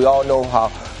ground. We all know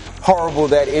how horrible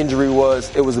that injury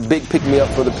was. It was a big pick-me-up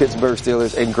for the Pittsburgh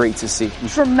Steelers, and great to see.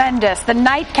 Tremendous. The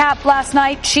nightcap last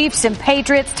night, Chiefs and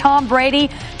Patriots, Tom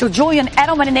Brady to Julian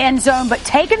Edelman in the end zone. But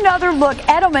take another look.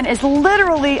 Edelman is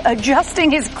literally adjusting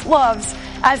his gloves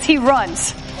as he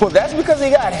runs. Well, that's because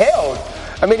he got held.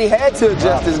 I mean, he had to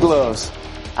adjust his gloves.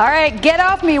 All right, get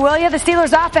off me, will you? The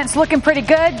Steelers offense looking pretty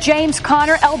good. James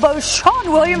Conner elbows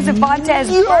Sean Williams and Montez.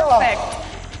 Perfect.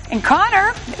 And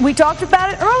Conner, we talked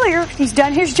about it earlier. He's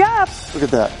done his job. Look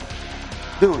at that.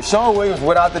 Dude, Sean Williams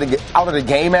went out of the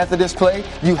game after this play.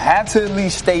 You have to at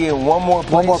least stay in one more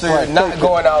play. You're not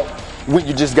going out when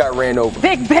you just got ran over.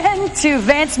 Big Ben to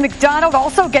Vance McDonald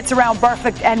also gets around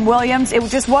Burfict and Williams. It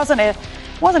just wasn't a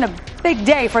big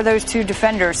day for those two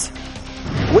defenders.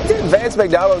 When did Vance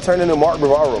McDonald turn into Mark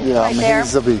Bavaro? Yeah, right there.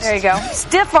 He's a beast. There you go.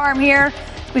 Stiff arm here.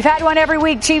 We've had one every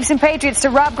week, Chiefs and Patriots, to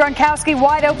Rob Gronkowski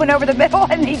wide open over the middle,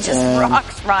 and he just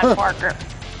rocks Ron Parker.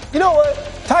 You know what?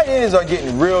 Tight ends are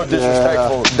getting real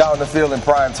disrespectful down the field in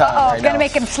prime time right now. Going to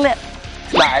make him slip.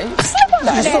 Slip on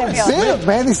the He's so big,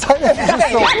 man. These tight ends are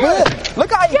so big.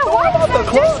 Look how he threw him out the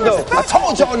club, though. I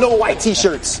told y'all no white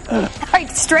T-shirts. All right,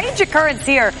 strange occurrence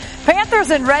here. Panthers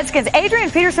and Redskins.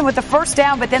 Adrian Peterson with the first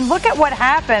down, but then look at what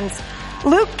happens.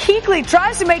 Luke Kuechly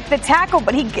tries to make the tackle,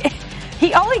 but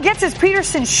he only gets his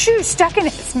Peterson shoe stuck in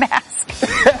his mask.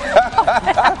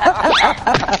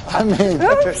 I mean,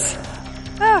 oops.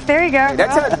 Oh, there you go.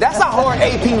 That's a hard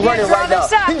AP running right now.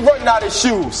 He's running out his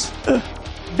shoes.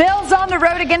 Bills on the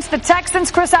road against the Texans.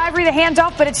 Chris Ivory, the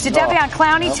handoff, but it's Jadeveon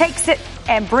Clowney takes it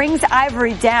and brings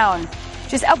Ivory down.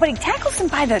 But he tackles him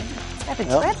by the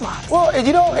dreadlocks. Well,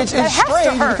 you know, it's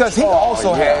strange because he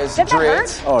also has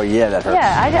dreads. Oh, yeah, that hurts.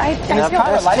 Yeah, I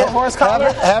kind of like Horace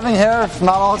Collins. Having hair,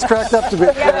 not all it's cracked up to be.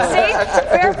 Yeah, see?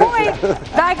 Fair point.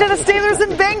 Back to the Steelers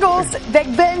and Bengals.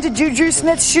 Big Ben to Juju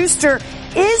Smith-Schuster.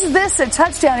 Is this a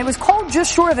touchdown? It was called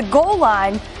just short of the goal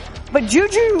line, but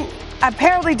Juju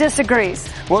apparently disagrees.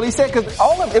 Well, he said because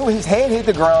his hand hit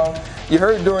the ground. You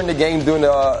heard during the game, during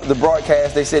the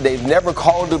broadcast, they said they've never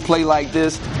called a play like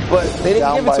this, but they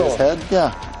didn't give it to him. Head?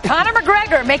 Yeah. Conor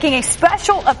McGregor making a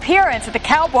special appearance at the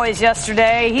Cowboys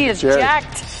yesterday. He is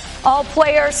jacked. All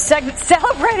players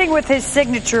celebrating with his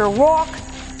signature walk.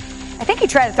 I think he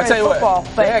tried to throw the football.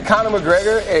 They had Conor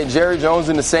McGregor and Jerry Jones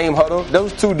in the same huddle.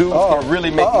 Those two dudes can really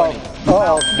make money.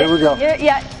 Here we go. Here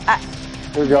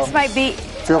we go. This might be.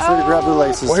 Feel free to grab the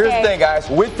laces. Well, here's the thing, guys.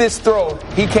 With this throw,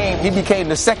 he became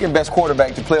the second best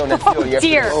quarterback to play on that field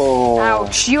yesterday. Dear.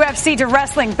 Ouch. UFC to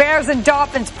wrestling. Bears and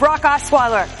Dolphins. Brock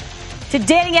Osweiler to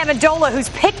Danny Amendola, who's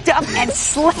picked up and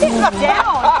slammed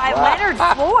down by Leonard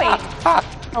Floyd.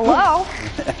 Hello?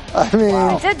 I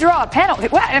mean, he did draw a penalty.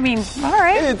 Well, I mean, all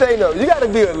right. Here's the thing, though. You got to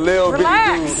be a little bit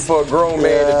dude for a grown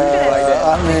man to do it like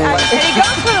that. And he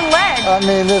goes for the leg. I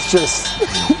mean, this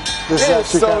is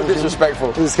actually so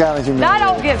disrespectful. This is kind of humiliating. I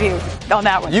don't give you on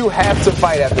that one. You have to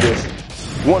fight after this.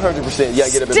 100%. Yeah,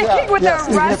 get a bit. Sticking with the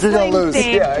wrestling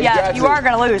theme. Yeah, you are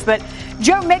going to lose. But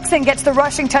Joe Mixon gets the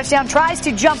rushing touchdown, tries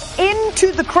to jump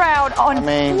into the crowd.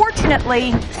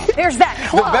 Unfortunately, there's that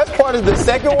clock. The best part is the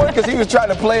second one because he was trying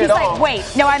to play it off. He's like, wait,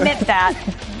 no, I meant that.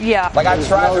 Yeah. Like I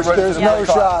tried to run There's no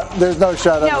shot. There's no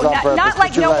shot. That was on purpose. Not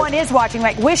like no one is watching.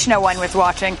 Like wish no one was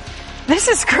watching. This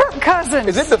is Kirk Cousins.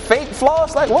 Is it the fake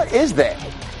floss? Like, what is that?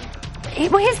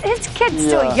 His kid's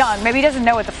still young. Maybe he doesn't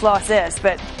know what the floss is,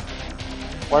 but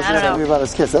why should I be about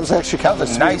his kids? That was actually kind of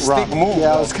a nice run. thick move.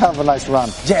 Yeah, it was kind of a nice run.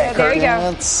 Yeah, there you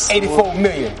go. 84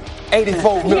 million.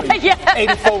 84 million. Yeah.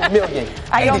 84 million.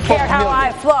 I don't care how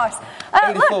I floss.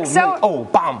 Look, so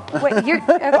bomb. Wait,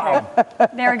 okay.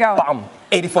 There we go. Bomb.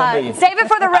 84 million. Save it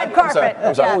for the red carpet.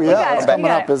 I'm sorry. It's coming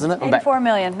up, isn't it? 84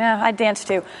 million. No, I dance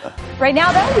too. Right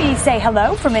now, though, we say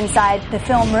hello from inside the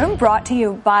film room, brought to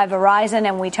you by Verizon,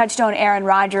 and we touched on Aaron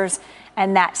Rodgers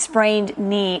and that sprained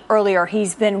knee earlier.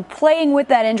 He's been playing with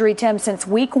that injury, Tim, since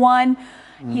week 1.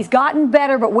 He's gotten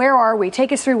better, but where are we?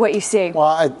 Take us through what you see.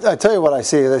 Well, I tell you what I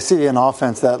see. I see an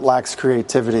offense that lacks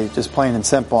creativity, just plain and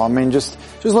simple. I mean, just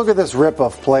look at this rip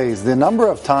of plays. The number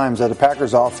of times that the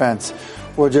Packers offense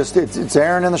will it's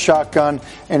Aaron in the shotgun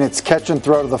and it's catch and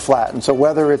throw to the flat. And so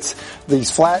whether it's these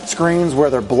flat screens where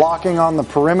they're blocking on the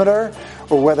perimeter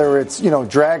or whether it's,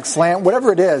 drag slant,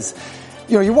 whatever it is,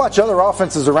 you watch other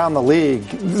offenses around the league,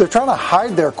 they're trying to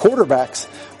hide their quarterbacks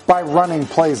by running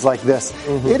plays like this.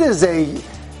 Mm-hmm.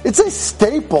 It's a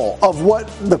staple of what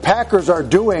the Packers are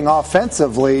doing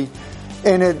offensively,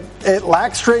 and it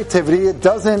lacks creativity. It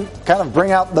doesn't kind of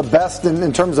bring out the best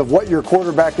in terms of what your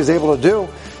quarterback is able to do.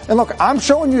 And look, I'm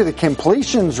showing you the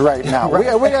completions right now.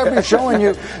 Right. We have been showing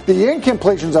you the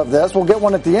incompletions of this. We'll get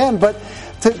one at the end. But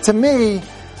to me,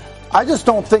 I just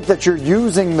don't think that you're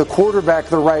using the quarterback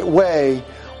the right way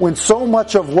when so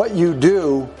much of what you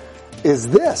do is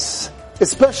this,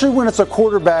 especially when it's a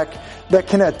quarterback that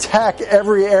can attack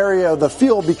every area of the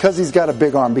field because he's got a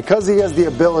big arm, because he has the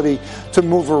ability to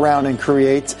move around and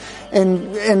create.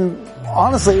 And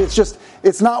honestly,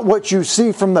 it's not what you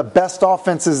see from the best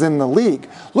offenses in the league.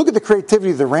 Look at the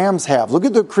creativity the Rams have. Look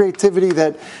at the creativity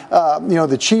that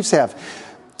the Chiefs have.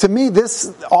 To me,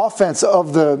 this offense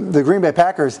of the Green Bay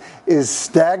Packers is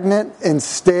stagnant and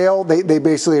stale. They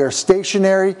basically are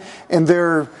stationary and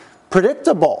they're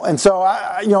predictable. And so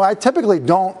I typically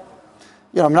don't.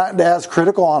 I'm not as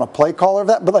critical on a play caller of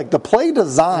that, but like the play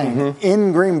design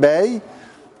in Green Bay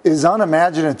is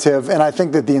unimaginative, and I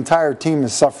think that the entire team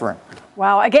is suffering.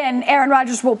 Well, again, Aaron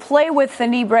Rodgers will play with the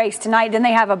knee brace tonight. Then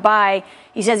they have a bye.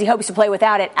 He says he hopes to play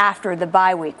without it after the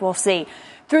bye week. We'll see.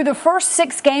 Through the first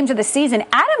 6 games of the season,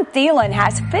 Adam Thielen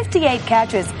has 58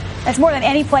 catches. That's more than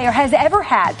any player has ever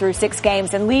had through 6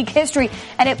 games in league history,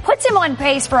 and it puts him on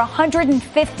pace for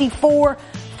 154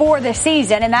 for the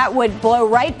season, and that would blow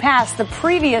right past the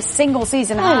previous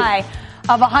single-season high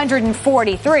of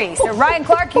 143. So, Ryan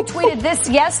Clark, you tweeted this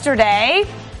yesterday.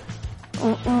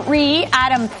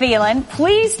 Adam Thielen,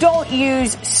 please don't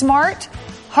use smart,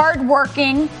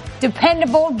 hardworking,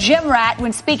 dependable gym rat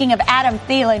when speaking of Adam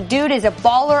Thielen. Dude is a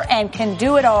baller and can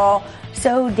do it all.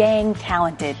 So dang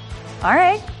talented. All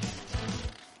right.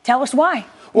 Tell us why.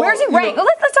 Well, where's he ranked?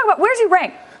 Let's talk about where's he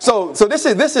ranked. So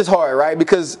this is hard, right?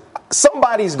 Because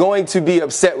somebody's going to be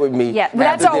upset with me. Yeah, but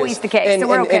that's always the case. So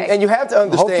we're okay. And you have to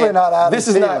understand. Hopefully not Adam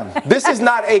Thielen. This is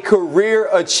not a career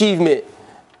achievement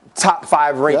top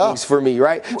 5 rankings for me,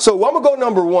 right? So I'm gonna go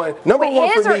number 1. Number Wait, 1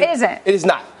 is for or me isn't? It is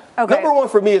not. Okay. Number 1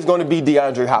 for me is going to be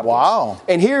DeAndre Hopkins. Wow.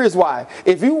 And here is why.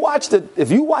 If you watch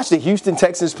the Houston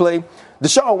Texans play,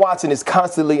 Deshaun Watson is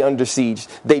constantly under siege.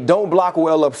 They don't block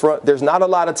well up front. There's not a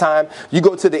lot of time. You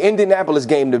go to the Indianapolis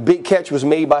game, the big catch was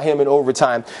made by him in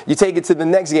overtime. You take it to the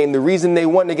next game. The reason they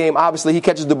won the game, obviously, he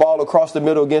catches the ball across the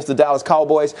middle against the Dallas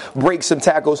Cowboys, breaks some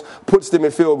tackles, puts them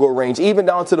in field goal range. Even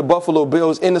down to the Buffalo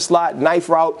Bills in the slot, knife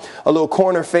route, a little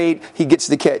corner fade, he gets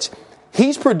the catch.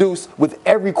 He's produced with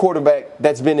every quarterback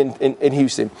that's been in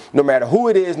Houston. No matter who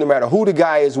it is, no matter who the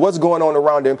guy is, what's going on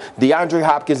around him, DeAndre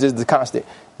Hopkins is the constant.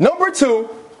 Number 2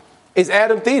 is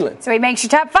Adam Thielen. So he makes your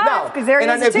top 5 because there he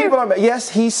is too. Yes,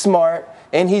 he's smart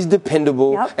and he's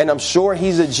dependable, and I'm sure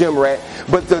he's a gym rat.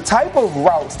 But the type of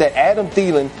routes that Adam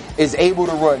Thielen is able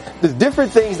to run, the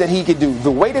different things that he can do,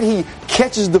 the way that he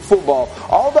catches the football,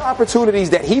 all the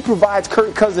opportunities that he provides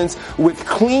Kirk Cousins with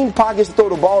clean pockets to throw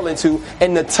the ball into,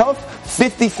 and the tough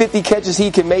 50-50 catches he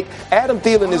can make, Adam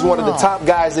Thielen is one of the top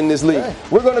guys in this league.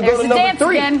 We're going to go to number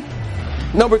 3. Again.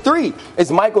 Number 3 is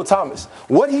Michael Thomas.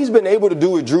 What he's been able to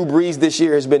do with Drew Brees this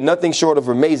year has been nothing short of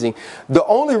amazing. The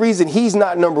only reason he's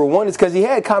not number 1 is because he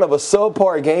had kind of a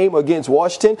subpar game against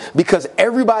Washington because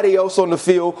everybody else on the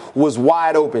field was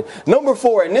wide open. Number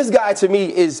 4, and this guy to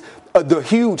me is the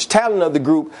huge talent of the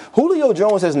group, Julio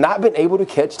Jones has not been able to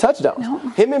catch touchdowns. No.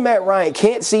 Him and Matt Ryan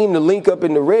can't seem to link up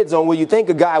in the red zone where you think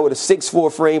a guy with a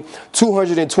 6'4 frame,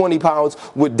 220 pounds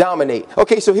would dominate.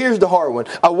 Okay, so here's the hard one.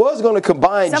 I was going to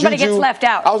combine Somebody Juju. gets left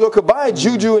out. I was going to combine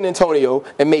Juju and Antonio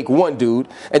and make one dude.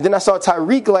 And then I saw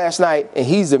Tyreek last night, and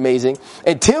he's amazing.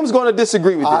 And Tim's going to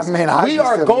disagree with this. We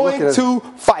are going to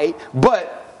fight,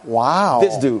 but wow.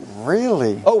 This dude.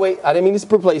 Really? Oh, wait. I didn't mean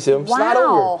to replace him. Wow. Slide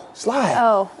over.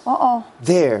 Slide. Oh.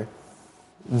 There.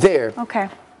 Okay.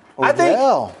 I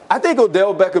think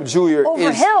Odell Beckham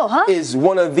Jr. is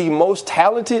one of the most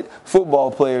talented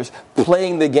football players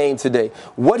playing the game today.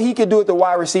 What he can do at the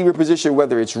wide receiver position,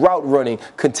 whether it's route running,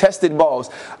 contested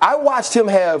balls. I watched him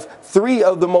have 3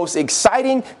 of the most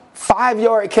exciting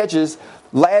 5-yard catches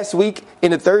last week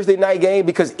in the Thursday night game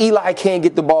because Eli can't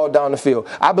get the ball down the field.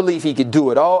 I believe he could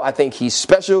do it all. I think he's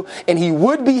special, and he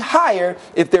would be higher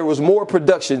if there was more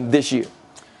production this year.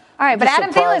 All right, but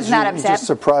Adam Thielen's not upset. I'm just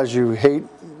surprised you hate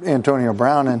Antonio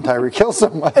Brown and Tyreek Hill so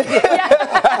much. Yeah,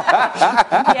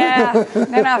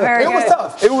 they're not very good.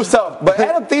 It was tough. But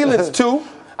Adam Thielen's too.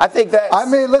 I think that. I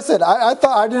mean, listen,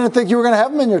 I didn't think you were going to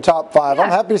have him in your top 5. Yeah. I'm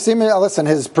happy to see him. Listen,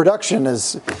 his production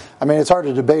is, it's hard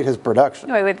to debate his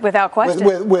production. Without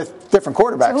question. With different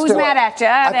quarterbacks. So who's mad at you?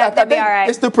 That'd be all right.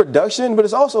 It's the production, but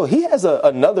it's also, he has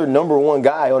another number one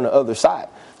guy on the other side.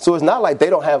 So it's not like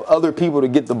they don't have other people to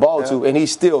get the ball to, and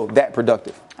he's still that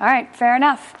productive. All right, fair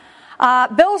enough.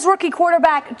 Bills rookie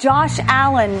quarterback Josh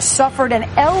Allen suffered an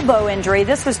elbow injury.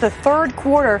 This was the third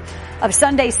quarter of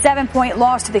Sunday's 7-point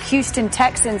loss to the Houston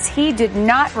Texans. He did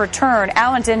not return.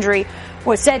 Allen's injury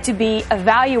was said to be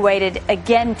evaluated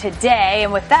again today.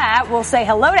 And with that, we'll say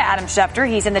hello to Adam Schefter.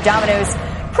 He's in the Domino's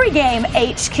pregame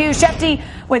HQ. Shefty,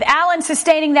 with Allen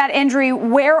sustaining that injury,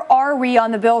 where are we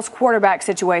on the Bills quarterback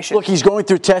situation? Look, he's going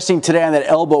through testing today on that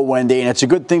elbow, Wendy, and it's a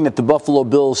good thing that the Buffalo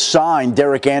Bills signed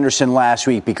Derek Anderson last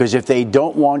week, because if they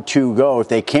don't want to go, if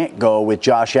they can't go with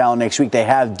Josh Allen next week, they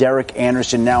have Derek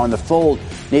Anderson now in the fold.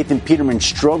 Nathan Peterman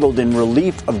struggled in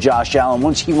relief of Josh Allen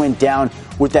once he went down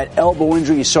with that elbow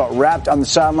injury. You saw it wrapped on the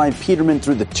sideline. Peterman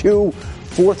threw the 2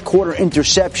 fourth-quarter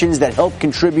interceptions that helped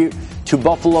contribute to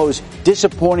Buffalo's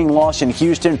disappointing loss in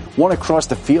Houston. One across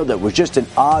the field that was just an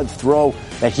odd throw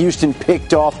that Houston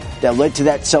picked off that led to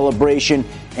that celebration.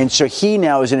 And so he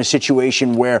now is in a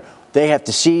situation where they have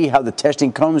to see how the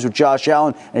testing comes with Josh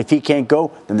Allen. And if he can't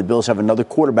go, then the Bills have another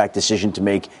quarterback decision to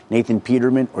make, Nathan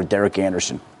Peterman or Derek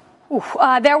Anderson.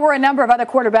 There were a number of other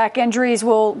quarterback injuries.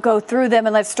 We'll go through them,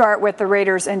 and let's start with the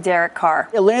Raiders and Derek Carr.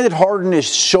 It landed hard in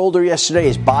his shoulder yesterday,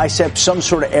 his bicep, some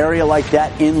sort of area like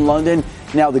that in London.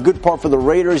 Now, the good part for the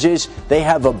Raiders is they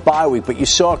have a bye week, but you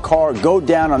saw Carr go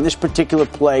down on this particular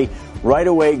play right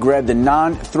away, grabbed the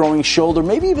non-throwing shoulder,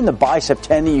 maybe even the bicep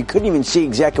tendon. You couldn't even see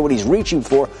exactly what he's reaching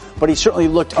for, but he certainly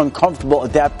looked uncomfortable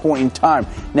at that point in time.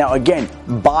 Now, again,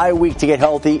 bye week to get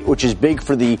healthy, which is big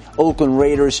for the Oakland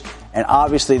Raiders, and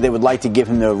obviously they would like to give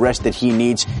him the rest that he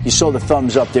needs. You saw the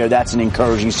thumbs up there. That's an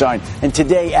encouraging sign. And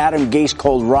today, Adam Gase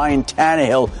called Ryan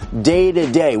Tannehill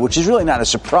day-to-day, which is really not a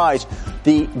surprise.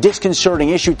 The disconcerting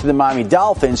issue to the Miami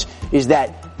Dolphins is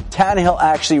that Tannehill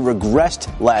actually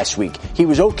regressed last week. He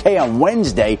was okay on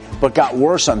Wednesday, but got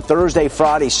worse on Thursday,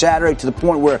 Friday, Saturday, to the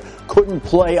point where couldn't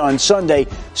play on Sunday.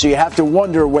 So you have to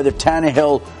wonder whether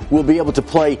Tannehill will be able to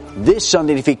play this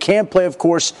Sunday. And if he can't play, of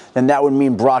course, then that would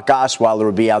mean Brock Osweiler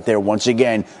would be out there once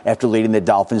again after leading the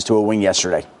Dolphins to a win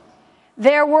yesterday.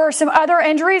 There were some other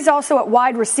injuries also at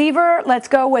wide receiver. Let's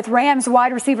go with Rams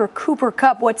wide receiver Cooper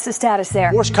Kupp. What's the status there?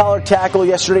 Horse collar tackle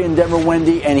yesterday in Denver,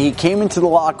 Wendy, and he came into the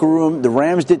locker room. The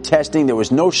Rams did testing. There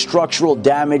was no structural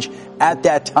damage at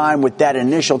that time with that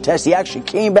initial test. He actually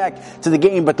came back to the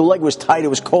game, but the leg was tight. It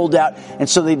was cold out, and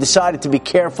so they decided to be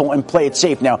careful and play it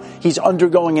safe. Now, he's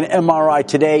undergoing an MRI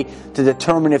today to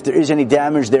determine if there is any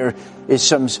damage. There is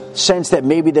some sense that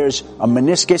maybe there's a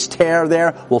meniscus tear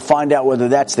there. We'll find out whether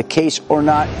that's the case or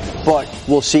not, but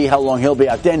we'll see how long he'll be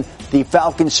out. Then the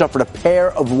Falcons suffered a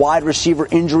pair of wide receiver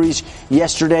injuries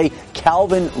yesterday.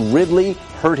 Calvin Ridley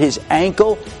hurt his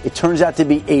ankle. It turns out to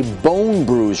be a bone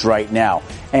bruise right now,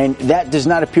 and that does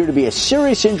not appear to be a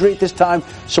serious injury at this time,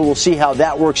 so we'll see how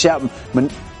that works out.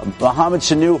 Mohamed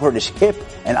Sanu hurt his hip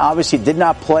and obviously did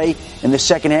not play in the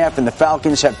second half, and the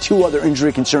Falcons have 2 other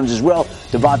injury concerns as well.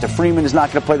 Devonta Freeman is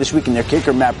not going to play this week, and their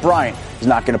kicker, Matt Bryant, is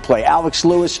not going to play. Alex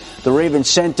Lewis, the Ravens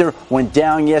center, went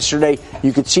down yesterday.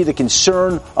 You could see the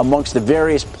concern amongst the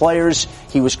various players.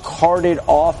 He was carted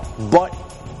off, but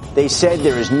they said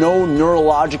there is no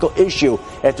neurological issue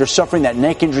after suffering that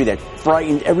neck injury that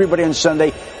frightened everybody on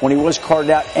Sunday when he was carted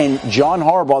out. And John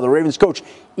Harbaugh, the Ravens coach,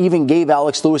 even gave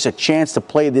Alex Lewis a chance to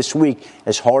play this week,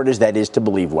 as hard as that is to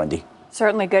believe, Wendy.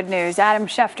 Certainly good news. Adam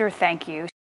Schefter, thank you.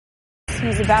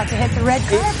 He's about to hit the red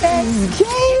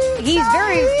carpet. He's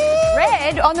very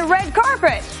red on the red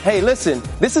carpet. Hey, listen,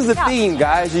 this is the theme,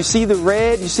 guys. You see the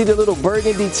red, you see the little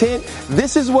burgundy tint.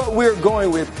 This is what we're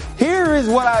going with. Here is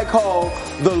what I call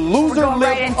the loser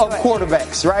lip of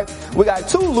quarterbacks, right? We got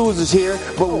 2 losers here,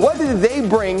 but what did they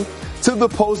bring to the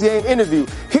post-game interview?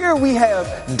 Here we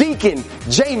have Deacon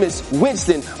Jameis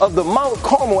Winston of the Mount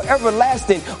Carmel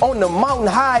Everlasting on the mountain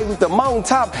high with the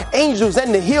mountaintop angels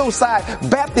and the hillside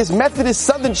Baptist Methodist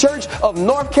Southern Church of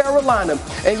North Carolina.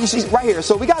 And you see right here.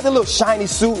 So we got the little shiny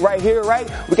suit right here, right?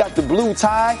 We got the blue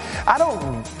tie. I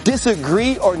don't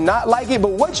disagree or not like it,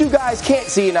 but what you guys can't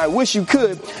see, and I wish you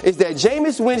could, is that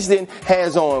Jameis Winston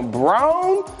has on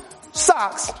brown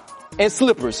socks and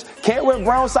slippers. Can't wear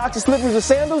brown socks and slippers or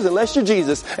sandals unless you're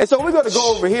Jesus. And so we're going to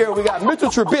go over here. We got Mitchell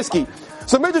Trubisky.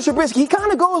 So Mitchell Trubisky, he kind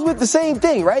of goes with the same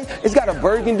thing, right? It's got a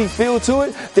burgundy feel to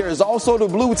it. There is also the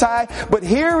blue tie. But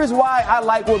here is why I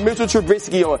like what Mitchell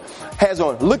Trubisky has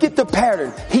on. Look at the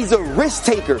pattern. He's a risk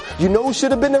taker. You know who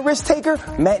should have been the risk taker?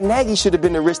 Matt Nagy should have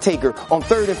been the risk taker on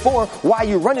 3rd and 4 while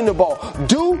you're running the ball.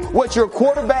 Do what your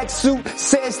quarterback suit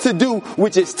says to do,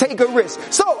 which is take a risk.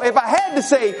 So if I had to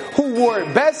say who wore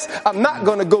it best, I'm not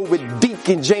going to go with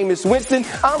Deacon Jameis Winston.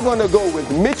 I'm going to go with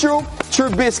Mitchell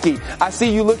Trubisky. I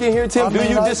see you looking here, Tim. Do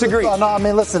you disagree? No, I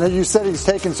mean, listen, you said he's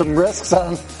taking some risks.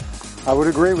 I would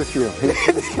agree with you.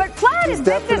 But plaid is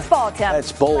big this fall, Tim.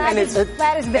 That's bold. Plaid is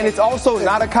big. And it's also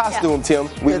not a costume, Tim.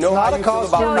 We know how you feel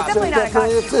about it's definitely not a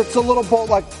costume. It's a little bold.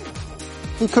 Like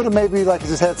he could have maybe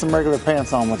just had some regular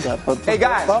pants on with that. But hey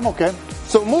guys, I'm okay.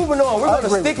 So moving on, we're going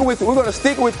to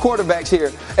stick with quarterbacks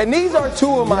here, and these are two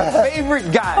of my favorite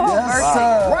guys. Yes,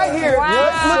 sir. Right here,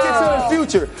 let's look into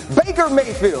the future. Baker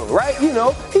Mayfield, right? You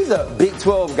know, he's a Big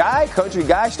 12 guy, country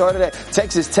guy, started at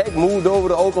Texas Tech, moved over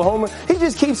to Oklahoma. He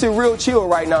just keeps it real chill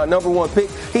right now, number 1 pick.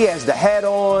 He has the hat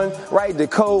on, right? The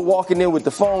coat, walking in with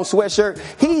the phone sweatshirt.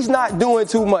 He's not doing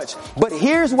too much. But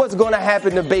here's what's going to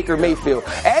happen to Baker Mayfield.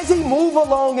 As he moves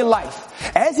along in life,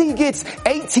 as he gets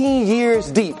 18 years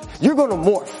deep, you're going to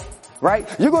morph, right?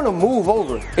 You're going to move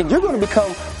over and you're going to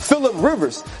become Phillip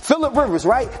Rivers. Phillip Rivers,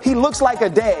 right? He looks like a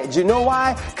dad. You know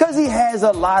why? Because he has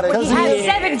a lot of kids. He has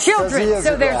 7 children,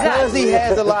 so there's that. Because he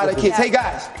has a lot of kids. Hey,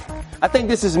 guys. I think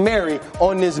this is Mary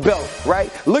on this belt,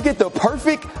 right? Look at the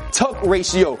perfect tuck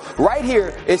ratio. Right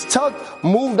here, it's tucked,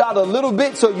 moved out a little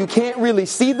bit so you can't really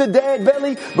see the dad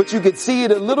belly, but you can see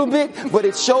it a little bit, but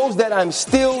it shows that I'm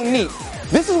still neat.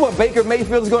 This is what Baker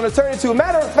Mayfield is going to turn into.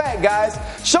 Matter of fact, guys,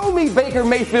 show me Baker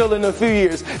Mayfield in a few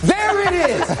years. There it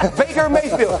is, Baker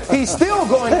Mayfield. He's still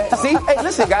going to see. Hey,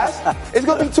 listen, guys, it's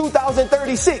going to be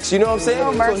 2036. You know what I'm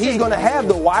saying? So he's going to have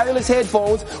the wireless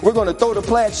headphones. We're going to throw the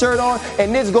plaid shirt on,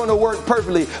 and it's going to work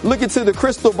perfectly. Look into the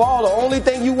crystal ball. The only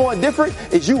thing you want different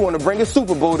is you want to bring a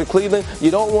Super Bowl to Cleveland.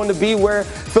 You don't want to be where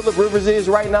Phillip Rivers is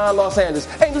right now in Los Angeles.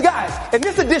 Hey, guys, in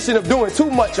this edition of Doing Too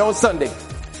Much on Sunday,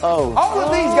 all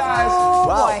of these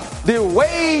guys did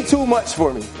way too much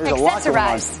for me. There's a lot going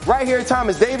on. Right here,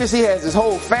 Thomas Davis, he has his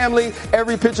whole family,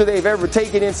 every picture they've ever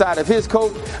taken inside of his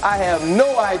coat. I have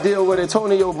no idea what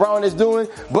Antonio Brown is doing,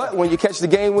 but when you catch the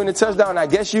game-winning touchdown, I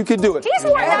guess you could do it. He's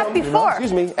worn that before.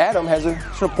 Excuse me, Adam has a... I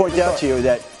just want to point out to you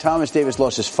that Thomas Davis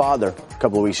lost his father a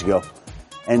couple of weeks ago,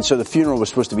 and so the funeral was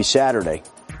supposed to be Saturday.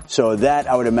 So that,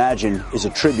 I would imagine, is a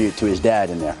tribute to his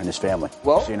dad in there and his family.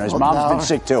 Well, so, his mom's been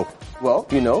sick too. Well,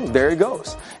 there he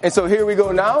goes. And so here we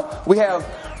go now. We have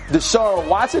Deshaun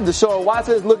Watson. Deshaun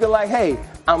Watson is looking like, hey,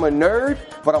 I'm a nerd,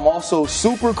 but I'm also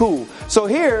super cool. So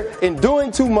here, in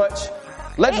Doing Too Much,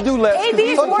 let's do less.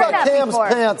 AB's worn that Cam's before.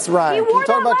 Pants, Ryan. He wore Can you talk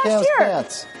that about last Cam's year.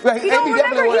 pants? Right, You don't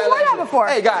remember? He wore that before.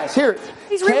 Hey, guys, here.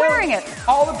 He's re-wearing it.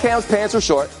 All of Cam's pants are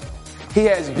short. He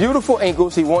has beautiful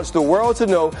ankles. He wants the world to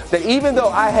know that even though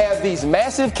I have these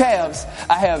massive calves,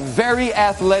 I have very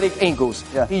athletic ankles.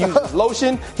 Yeah. He uses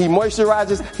lotion. He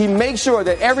moisturizes. He makes sure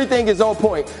that everything is on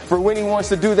point for when he wants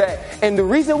to do that. And the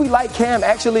reason we like Cam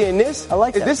actually in this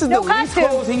is this is the least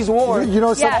clothes he's worn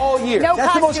all year.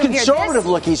 That's the most conservative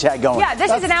look he's had going. Yeah, this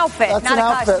is an outfit, that's not an a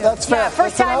outfit. costume. That's fair. Yeah,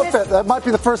 first that's an time outfit. That might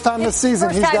be the first time this season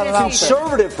he's got an outfit.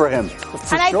 Conservative for him.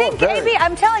 And I think AB,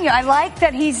 I'm telling you, I like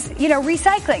that he's,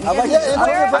 recycling. I like He's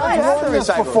worn this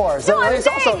before. No, I'm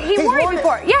saying he wore it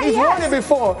before. Yeah, he's worn it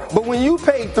before. But when you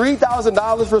pay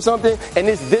 $3,000 for something and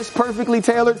it's this perfectly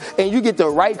tailored and you get the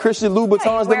right Christian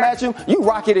Louboutins to match him, you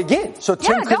rock it again. So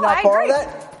Tim could not borrow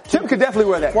that? Tim could definitely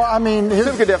wear that. Well, I mean,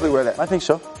 Tim could definitely wear that. I think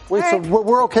so. Wait, so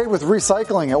we're okay with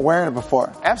recycling it, wearing it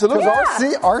before? Absolutely.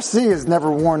 Because RC has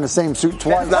never worn the same suit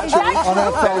twice. That's not true. On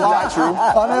NFL Live. That's not true.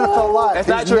 On NFL Live. That's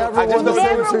not true. Never worn the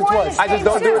same suit twice. I just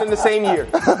don't do it in the same year.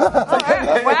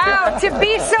 Wow, to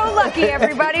be so lucky,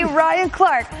 everybody. Ryan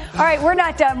Clark. All right, we're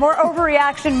not done. More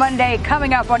Overreaction Monday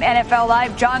coming up on NFL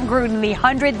Live. John Gruden, the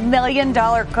 $100 million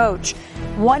coach.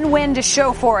 One win to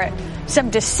show for it. Some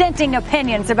dissenting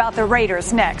opinions about the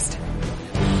Raiders next.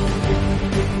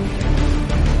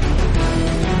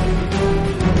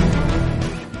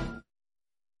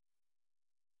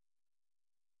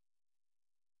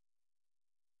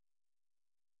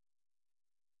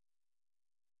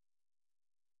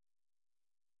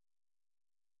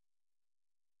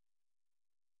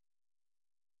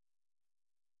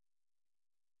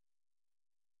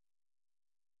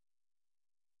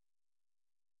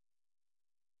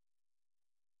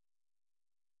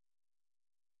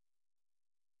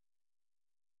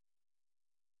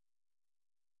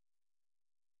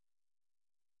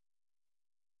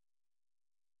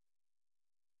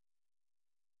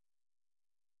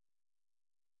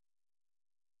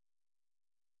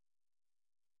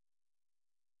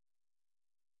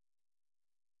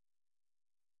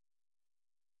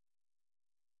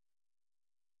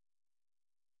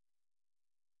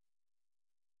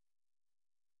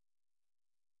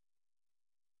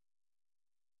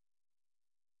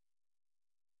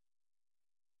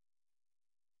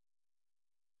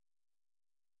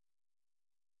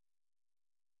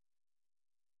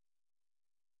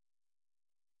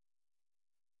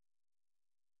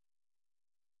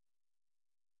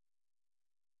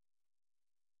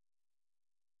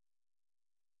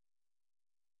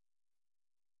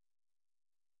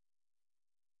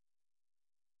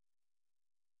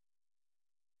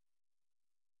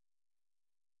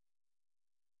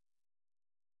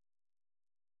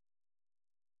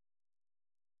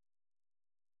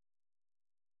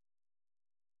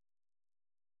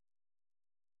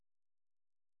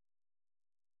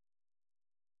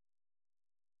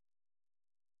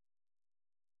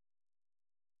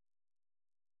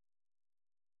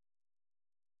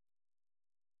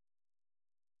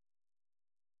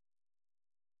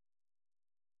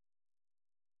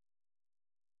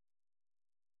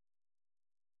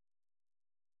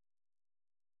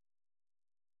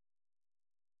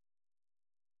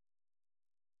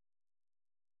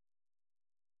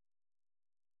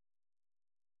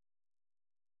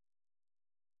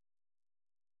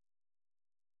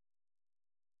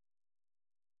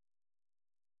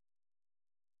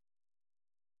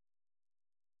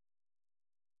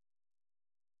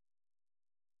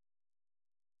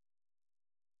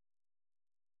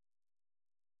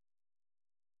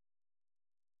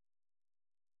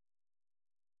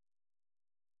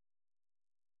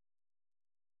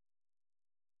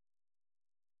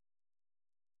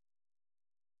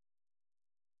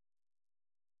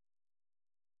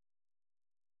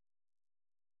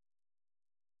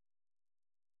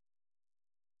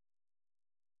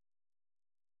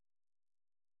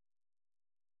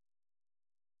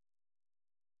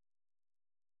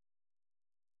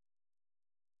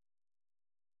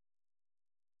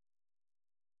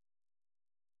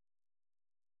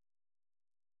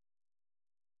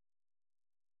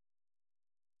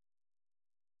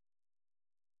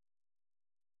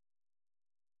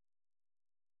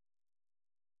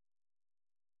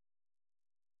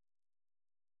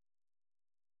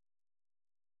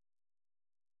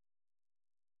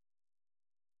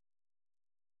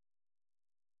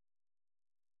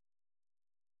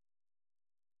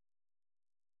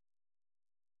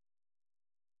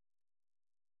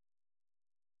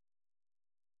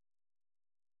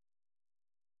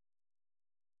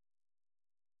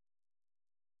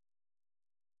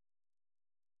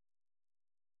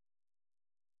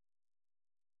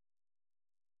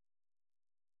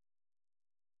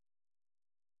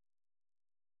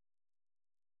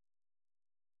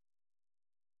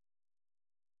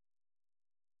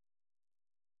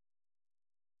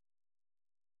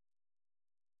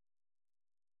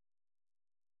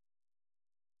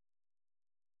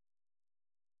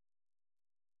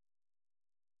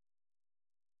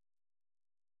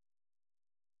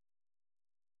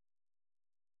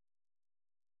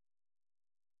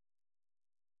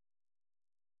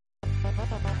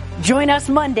 Join us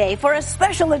Monday for a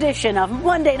special edition of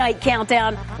Monday Night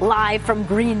Countdown live from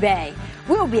Green Bay.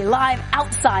 We'll be live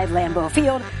outside Lambeau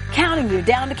Field, counting you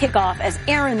down to kickoff as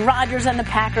Aaron Rodgers and the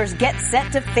Packers get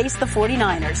set to face the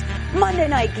 49ers. Monday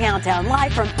Night Countdown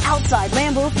live from outside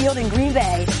Lambeau Field in Green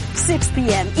Bay, 6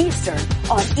 p.m. Eastern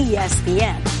on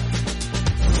ESPN.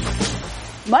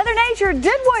 Mother Nature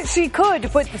did what she could to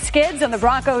put the skids on the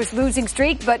Broncos' losing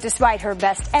streak, but despite her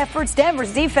best efforts,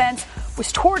 Denver's defense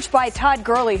was torched by Todd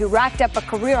Gurley, who racked up a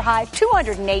career-high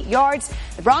 208 yards.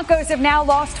 The Broncos have now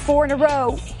lost 4 in a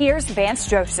row. Here's Vance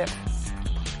Joseph.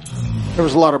 There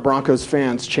was a lot of Broncos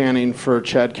fans chanting for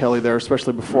Chad Kelly there,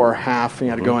 especially before half. He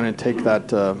had to go in and take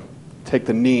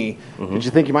the knee. Mm-hmm. Did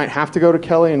you think you might have to go to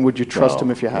Kelly, and would you trust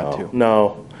him if you had to?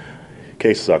 No.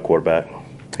 Case is our quarterback.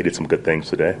 He did some good things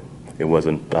today. It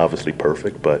wasn't obviously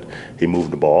perfect, but he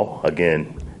moved the ball.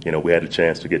 Again, we had a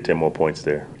chance to get 10 more points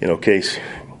there. Case,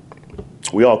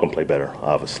 we all can play better,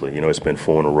 obviously. It's been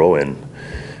 4 in a row, and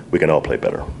we can all play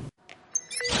better.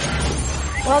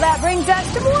 Well, that brings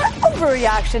us to more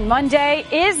Overreaction Monday.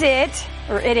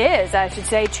 It is, I should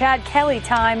say, Chad Kelly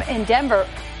time in Denver.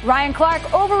 Ryan Clark,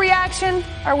 overreaction?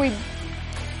 Are we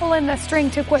pulling the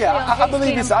string too quickly? Yeah, I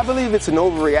believe it's an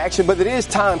overreaction, but it is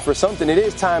time for something. It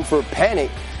is time for panic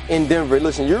in Denver.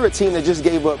 Listen, you're a team that just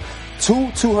gave up 2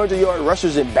 200-yard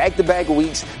rushers in back-to-back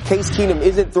weeks. Case Keenum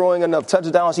isn't throwing enough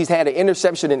touchdowns. He's had an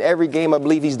interception in every game. I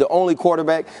believe he's the only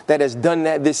quarterback that has done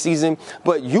that this season.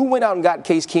 But you went out and got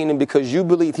Case Keenum because you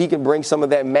believe he can bring some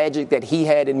of that magic that he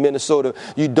had in Minnesota.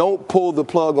 You don't pull the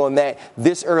plug on that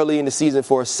this early in the season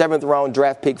for a 7th-round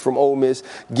draft pick from Ole Miss.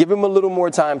 Give him a little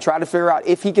more time. Try to figure out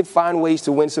if he can find ways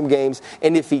to win some games.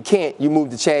 And if he can't, you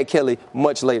move to Chad Kelly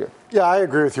much later. Yeah, I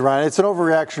agree with you, Ryan. It's an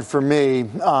overreaction for me,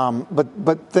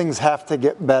 but things have to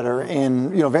get better.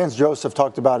 And, Vance Joseph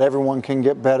talked about everyone can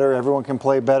get better, everyone can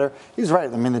play better. He's right.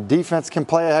 I mean, the defense can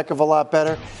play a heck of a lot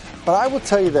better. But I will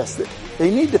tell you this, they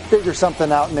need to figure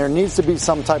something out, and there needs to be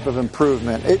some type of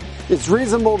improvement. It's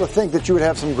reasonable to think that you would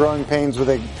have some growing pains with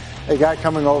a guy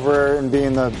coming over and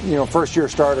being the first-year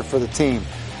starter for the team.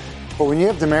 But when you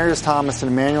have Demaryius Thomas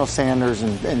and Emmanuel Sanders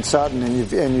and Sutton,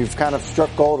 and you've kind of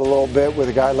struck gold a little bit with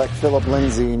a guy like Phillip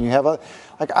Lindsay, and you have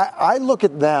I look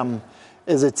at them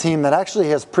as a team that actually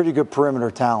has pretty good perimeter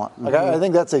talent. I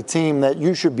think that's a team that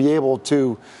you should be able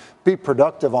to be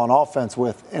productive on offense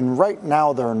with, and right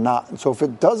now they're not. And so if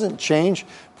it doesn't change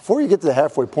before you get to the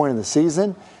halfway point of the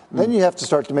season, then you have to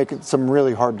start to make some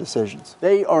really hard decisions.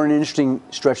 They are an interesting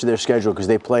stretch of their schedule because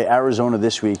they play Arizona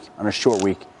this week on a short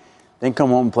week. Then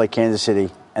come home and play Kansas City,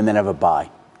 and then have a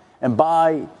bye. And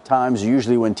bye times are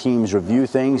usually when teams review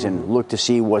things and look to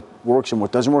see what works and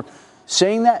what doesn't work.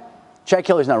 Saying that, Chad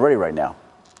Kelly's not ready right now.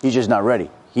 He's just not ready.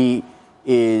 He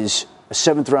is a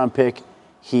 7th-round pick.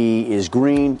 He is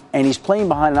green, and he's playing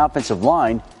behind an offensive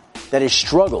line that has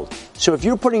struggled. So if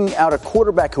you're putting out a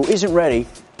quarterback who isn't ready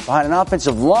behind an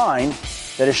offensive line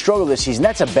that has struggled this season,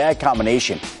 that's a bad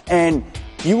combination. And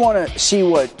you want to see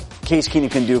what Case Keenum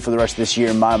can do for the rest of this year,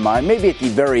 in my mind. Maybe at the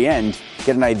very end,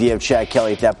 get an idea of Chad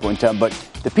Kelly at that point in time. But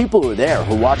the people who are there,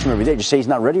 who watch him every day, just say he's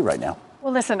not ready right now.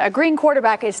 Well, listen, a green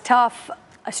quarterback is tough.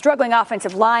 A struggling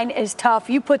offensive line is tough.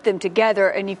 You put them together,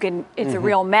 and it's a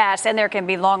real mess, and there can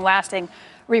be long-lasting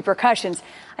repercussions.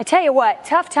 I tell you what,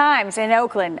 tough times in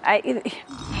Oakland. I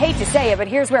hate to say it, but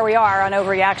here's where we are on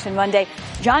Overreaction Monday.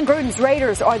 John Gruden's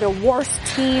Raiders are the worst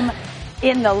team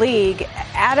in the league.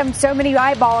 Adam, so many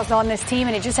eyeballs on this team,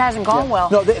 and it just hasn't gone well.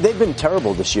 No, they've been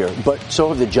terrible this year, but so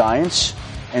have the Giants,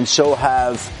 and so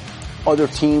have other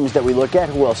teams that we look at.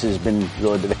 Who else has been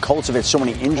really bad? The Colts have had so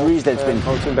many injuries that it's been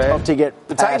tough to get.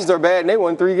 The Titans are bad, and they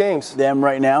won 3 games. Them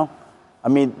right now. I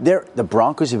mean, the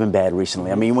Broncos have been bad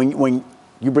recently. I mean, when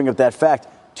you bring up that fact,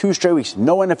 2 straight weeks,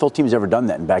 no NFL team has ever done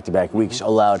that in back-to-back weeks,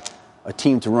 allowed a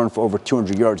team to run for over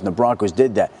 200 yards, and the Broncos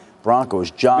did that. Broncos,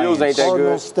 Giants, Bills ain't that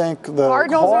Cardinals good. stink. The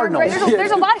Cardinals.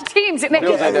 There's a lot of teams that make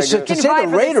it. To say the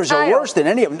Raiders are worse than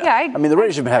any of them. Yeah, I mean, the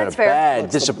Raiders have had a bad,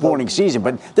 disappointing season,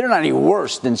 but they're not any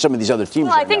worse than some of these other teams.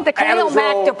 Well, I think the Khalil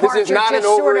Mack departure this is not an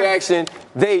overreaction. Sort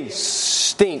of. They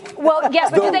stink. Well, yes,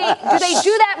 but do they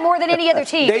do that more than any other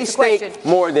team? They stink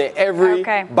more than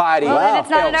everybody. Well, then it's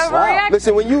not an overreaction.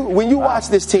 Listen, when you watch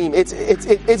this team,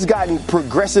 it's gotten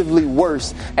progressively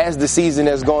worse as the season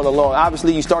has gone along.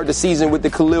 Obviously, you start the season with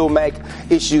the Khalil Mack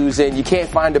issues, and you can't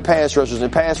find the pass rushers,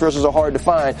 and pass rushers are hard to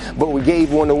find, but we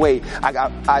gave one away.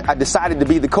 I decided to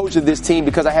be the coach of this team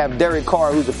because I have Derek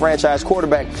Carr, who's the franchise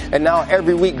quarterback, and now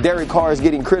every week Derek Carr is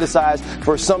getting criticized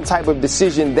for some type of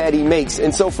decision that he makes.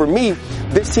 And so for me,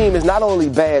 this team is not only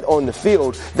bad on the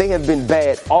field, they have been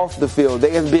bad off the field.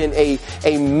 They have been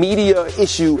a media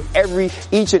issue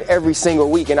each and every single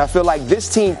week. And I feel like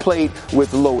this team played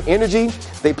with low energy.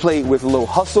 They played with low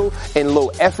hustle and low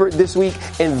effort this week.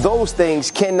 And those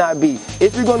things cannot be.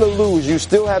 If you're going to lose, you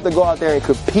still have to go out there and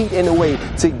compete in a way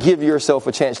to give yourself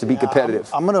a chance to be competitive.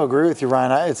 I'm going to agree with you,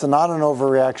 Ryan. It's not an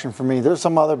overreaction for me. There's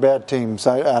some other bad teams,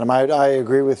 Adam. I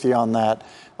agree with you on that.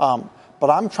 But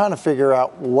I'm trying to figure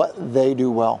out what they do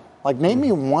well. Like, name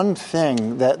me one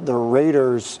thing that the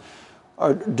Raiders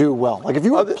do well. Like, if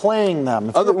you were playing them,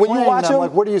 when you watch them,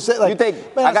 like, what do you say? Like, you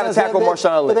think, I got to tackle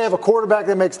Marshawn Lynch. They have a quarterback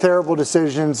that makes terrible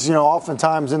decisions.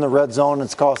 Oftentimes in the red zone,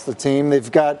 it's cost the team.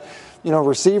 They've got,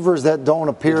 receivers that don't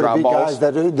appear to be guys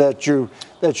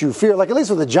that you fear. Like, at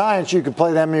least with the Giants, you could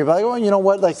play them and you'd be like, oh, you know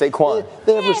what? Like, Saquon.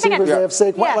 They have receivers. They have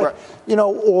Saquon. Yeah.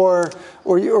 Like,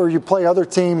 or you play other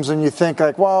teams and you think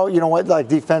like, well, you know what? Like,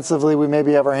 defensively, we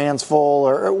maybe have our hands full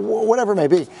or whatever it may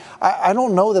be. I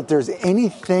don't know that there's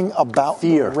anything about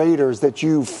the Raiders that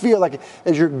you feel like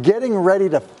as you're getting ready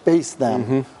to face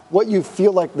them, what you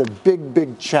feel like the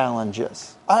big challenge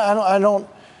is. I don't know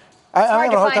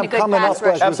how I'm coming up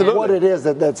with what it is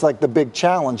that's like the big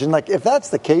challenge. And like, if that's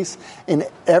the case in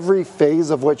every phase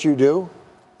of what you do,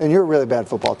 then you're a really bad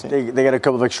football team. They got a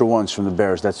couple of extra ones from the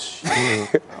Bears. That's. I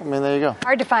mean, there you go.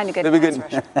 Hard to find a good pass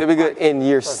rusher. They'll be good in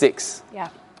year 6. Yeah.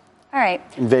 All right.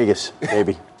 In Vegas,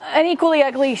 baby. An equally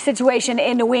ugly situation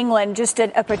in New England, just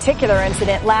a particular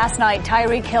incident. Last night,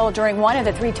 Tyreek Hill, during one of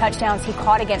the 3 touchdowns he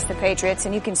caught against the Patriots,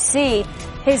 and you can see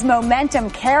his momentum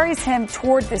carries him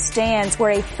toward the stands where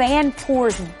a fan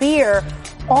pours beer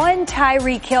on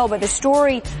Tyreek Hill, but the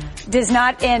story does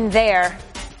not end there.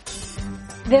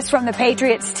 This from the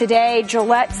Patriots today.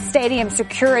 Gillette Stadium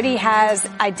security has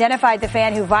identified the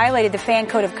fan who violated the fan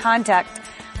code of conduct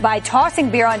by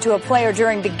tossing beer onto a player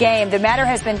during the game. The matter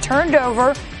has been turned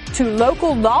over to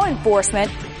local law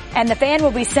enforcement, and the fan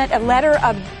will be sent a letter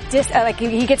of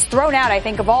he gets thrown out, I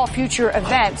think, of all future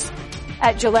events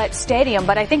at Gillette Stadium.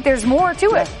 But I think there's more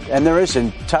to it. And there is.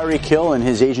 And Tyreek Hill and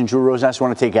his agent Drew Rosenhaus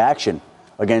want to take action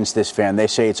against this fan. They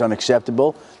say it's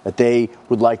unacceptable, that they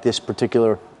would like this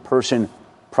particular person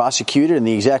prosecuted. And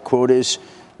the exact quote is,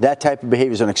 that type of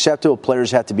behavior is unacceptable.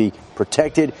 Players have to be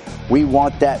protected. We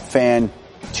want that fan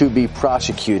to be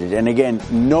prosecuted. And again,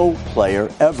 no player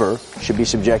ever should be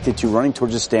subjected to running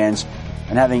towards the stands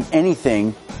and having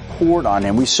anything poured on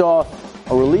him. We saw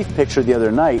a relief picture the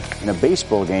other night in a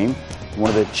baseball game.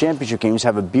 One of the championship games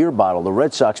have a beer bottle. The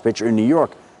Red Sox pitcher in New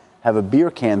York have a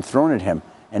beer can thrown at him.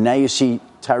 And now you see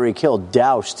Tyreek Hill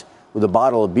doused with a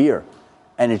bottle of beer.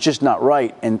 And it's just not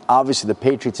right. And obviously the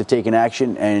Patriots have taken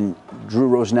action, and Drew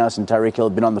Rosenhaus and Tyreek Hill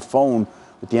have been on the phone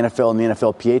with the NFL and the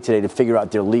NFLPA today to figure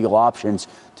out their legal options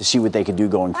to see what they could do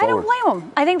going forward. I don't blame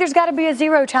them. I think there's got to be a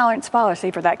zero tolerance policy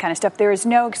for that kind of stuff. There is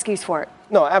no excuse for it.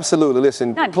 No, absolutely.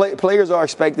 Listen, players are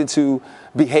expected to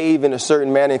behave in a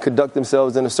certain manner and conduct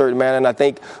themselves in a certain manner, and I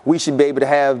think we should be able to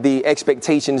have the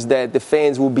expectations that the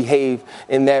fans will behave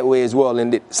in that way as well.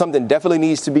 And something definitely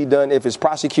needs to be done if it's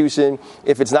prosecution,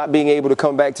 if it's not being able to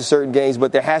come back to certain games,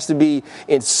 but there has to be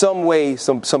in some way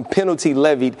some penalty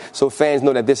levied so fans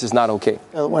know that this is not okay.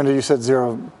 Wendy, you said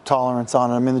zero tolerance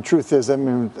on it. I mean, the truth is, I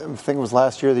think it was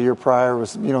last year, the year prior,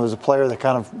 was a player that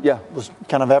was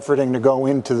kind of efforting to go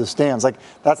into the stands. Like,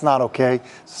 that's not okay.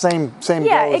 Same.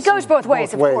 Yeah, it goes both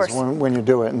ways, of course. When you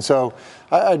do it. And so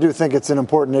I do think it's an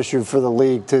important issue for the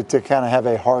league to kind of have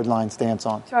a hardline stance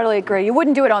on. Totally agree. You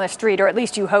wouldn't do it on the street, or at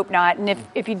least you hope not. And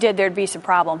if you did, there'd be some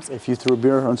problems. If you threw a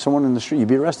beer on someone in the street, you'd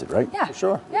be arrested, right? Yeah. For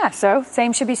sure. Yeah, so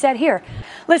same should be said here.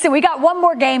 Listen, we got one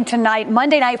more game tonight,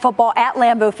 Monday Night Football at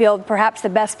Lambeau Field, perhaps the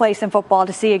best place in football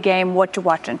to see a game. What you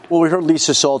watching? Well, we heard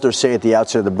Lisa Salter say at the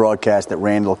outset of the broadcast that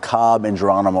Randall Cobb and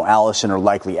Geronimo Allison are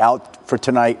likely out for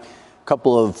tonight. A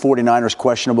couple of 49ers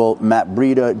questionable, Matt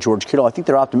Breida, George Kittle. I think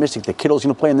they're optimistic that Kittle's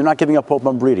going to play, and they're not giving up hope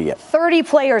on Breida yet. 30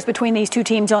 players between these two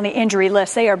teams on the injury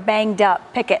list. They are banged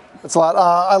up. Pick it. It's a lot.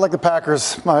 I like the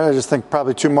Packers. I just think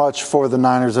probably too much for the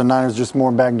Niners. The Niners just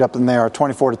more banged up than they are.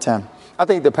 24-10. I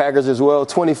think the Packers as well,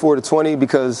 24-20,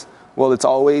 because, well, it's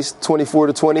always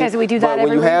 24-20. Because we do that But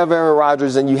when you have Aaron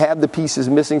Rodgers and you have the pieces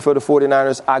missing for the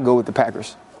 49ers, I go with the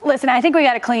Packers. Listen, I think we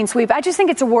got a clean sweep. I just think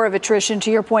it's a war of attrition,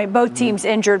 to your point. Both teams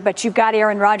injured, but you've got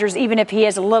Aaron Rodgers, even if he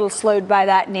is a little slowed by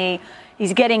that knee.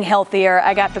 He's getting healthier.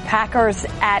 I got the Packers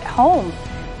at home.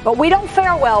 But we don't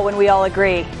fare well when we all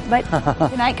agree. But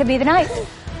tonight could be the night.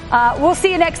 We'll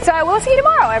see you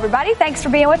tomorrow, everybody. Thanks for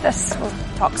being with us. We'll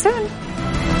talk soon.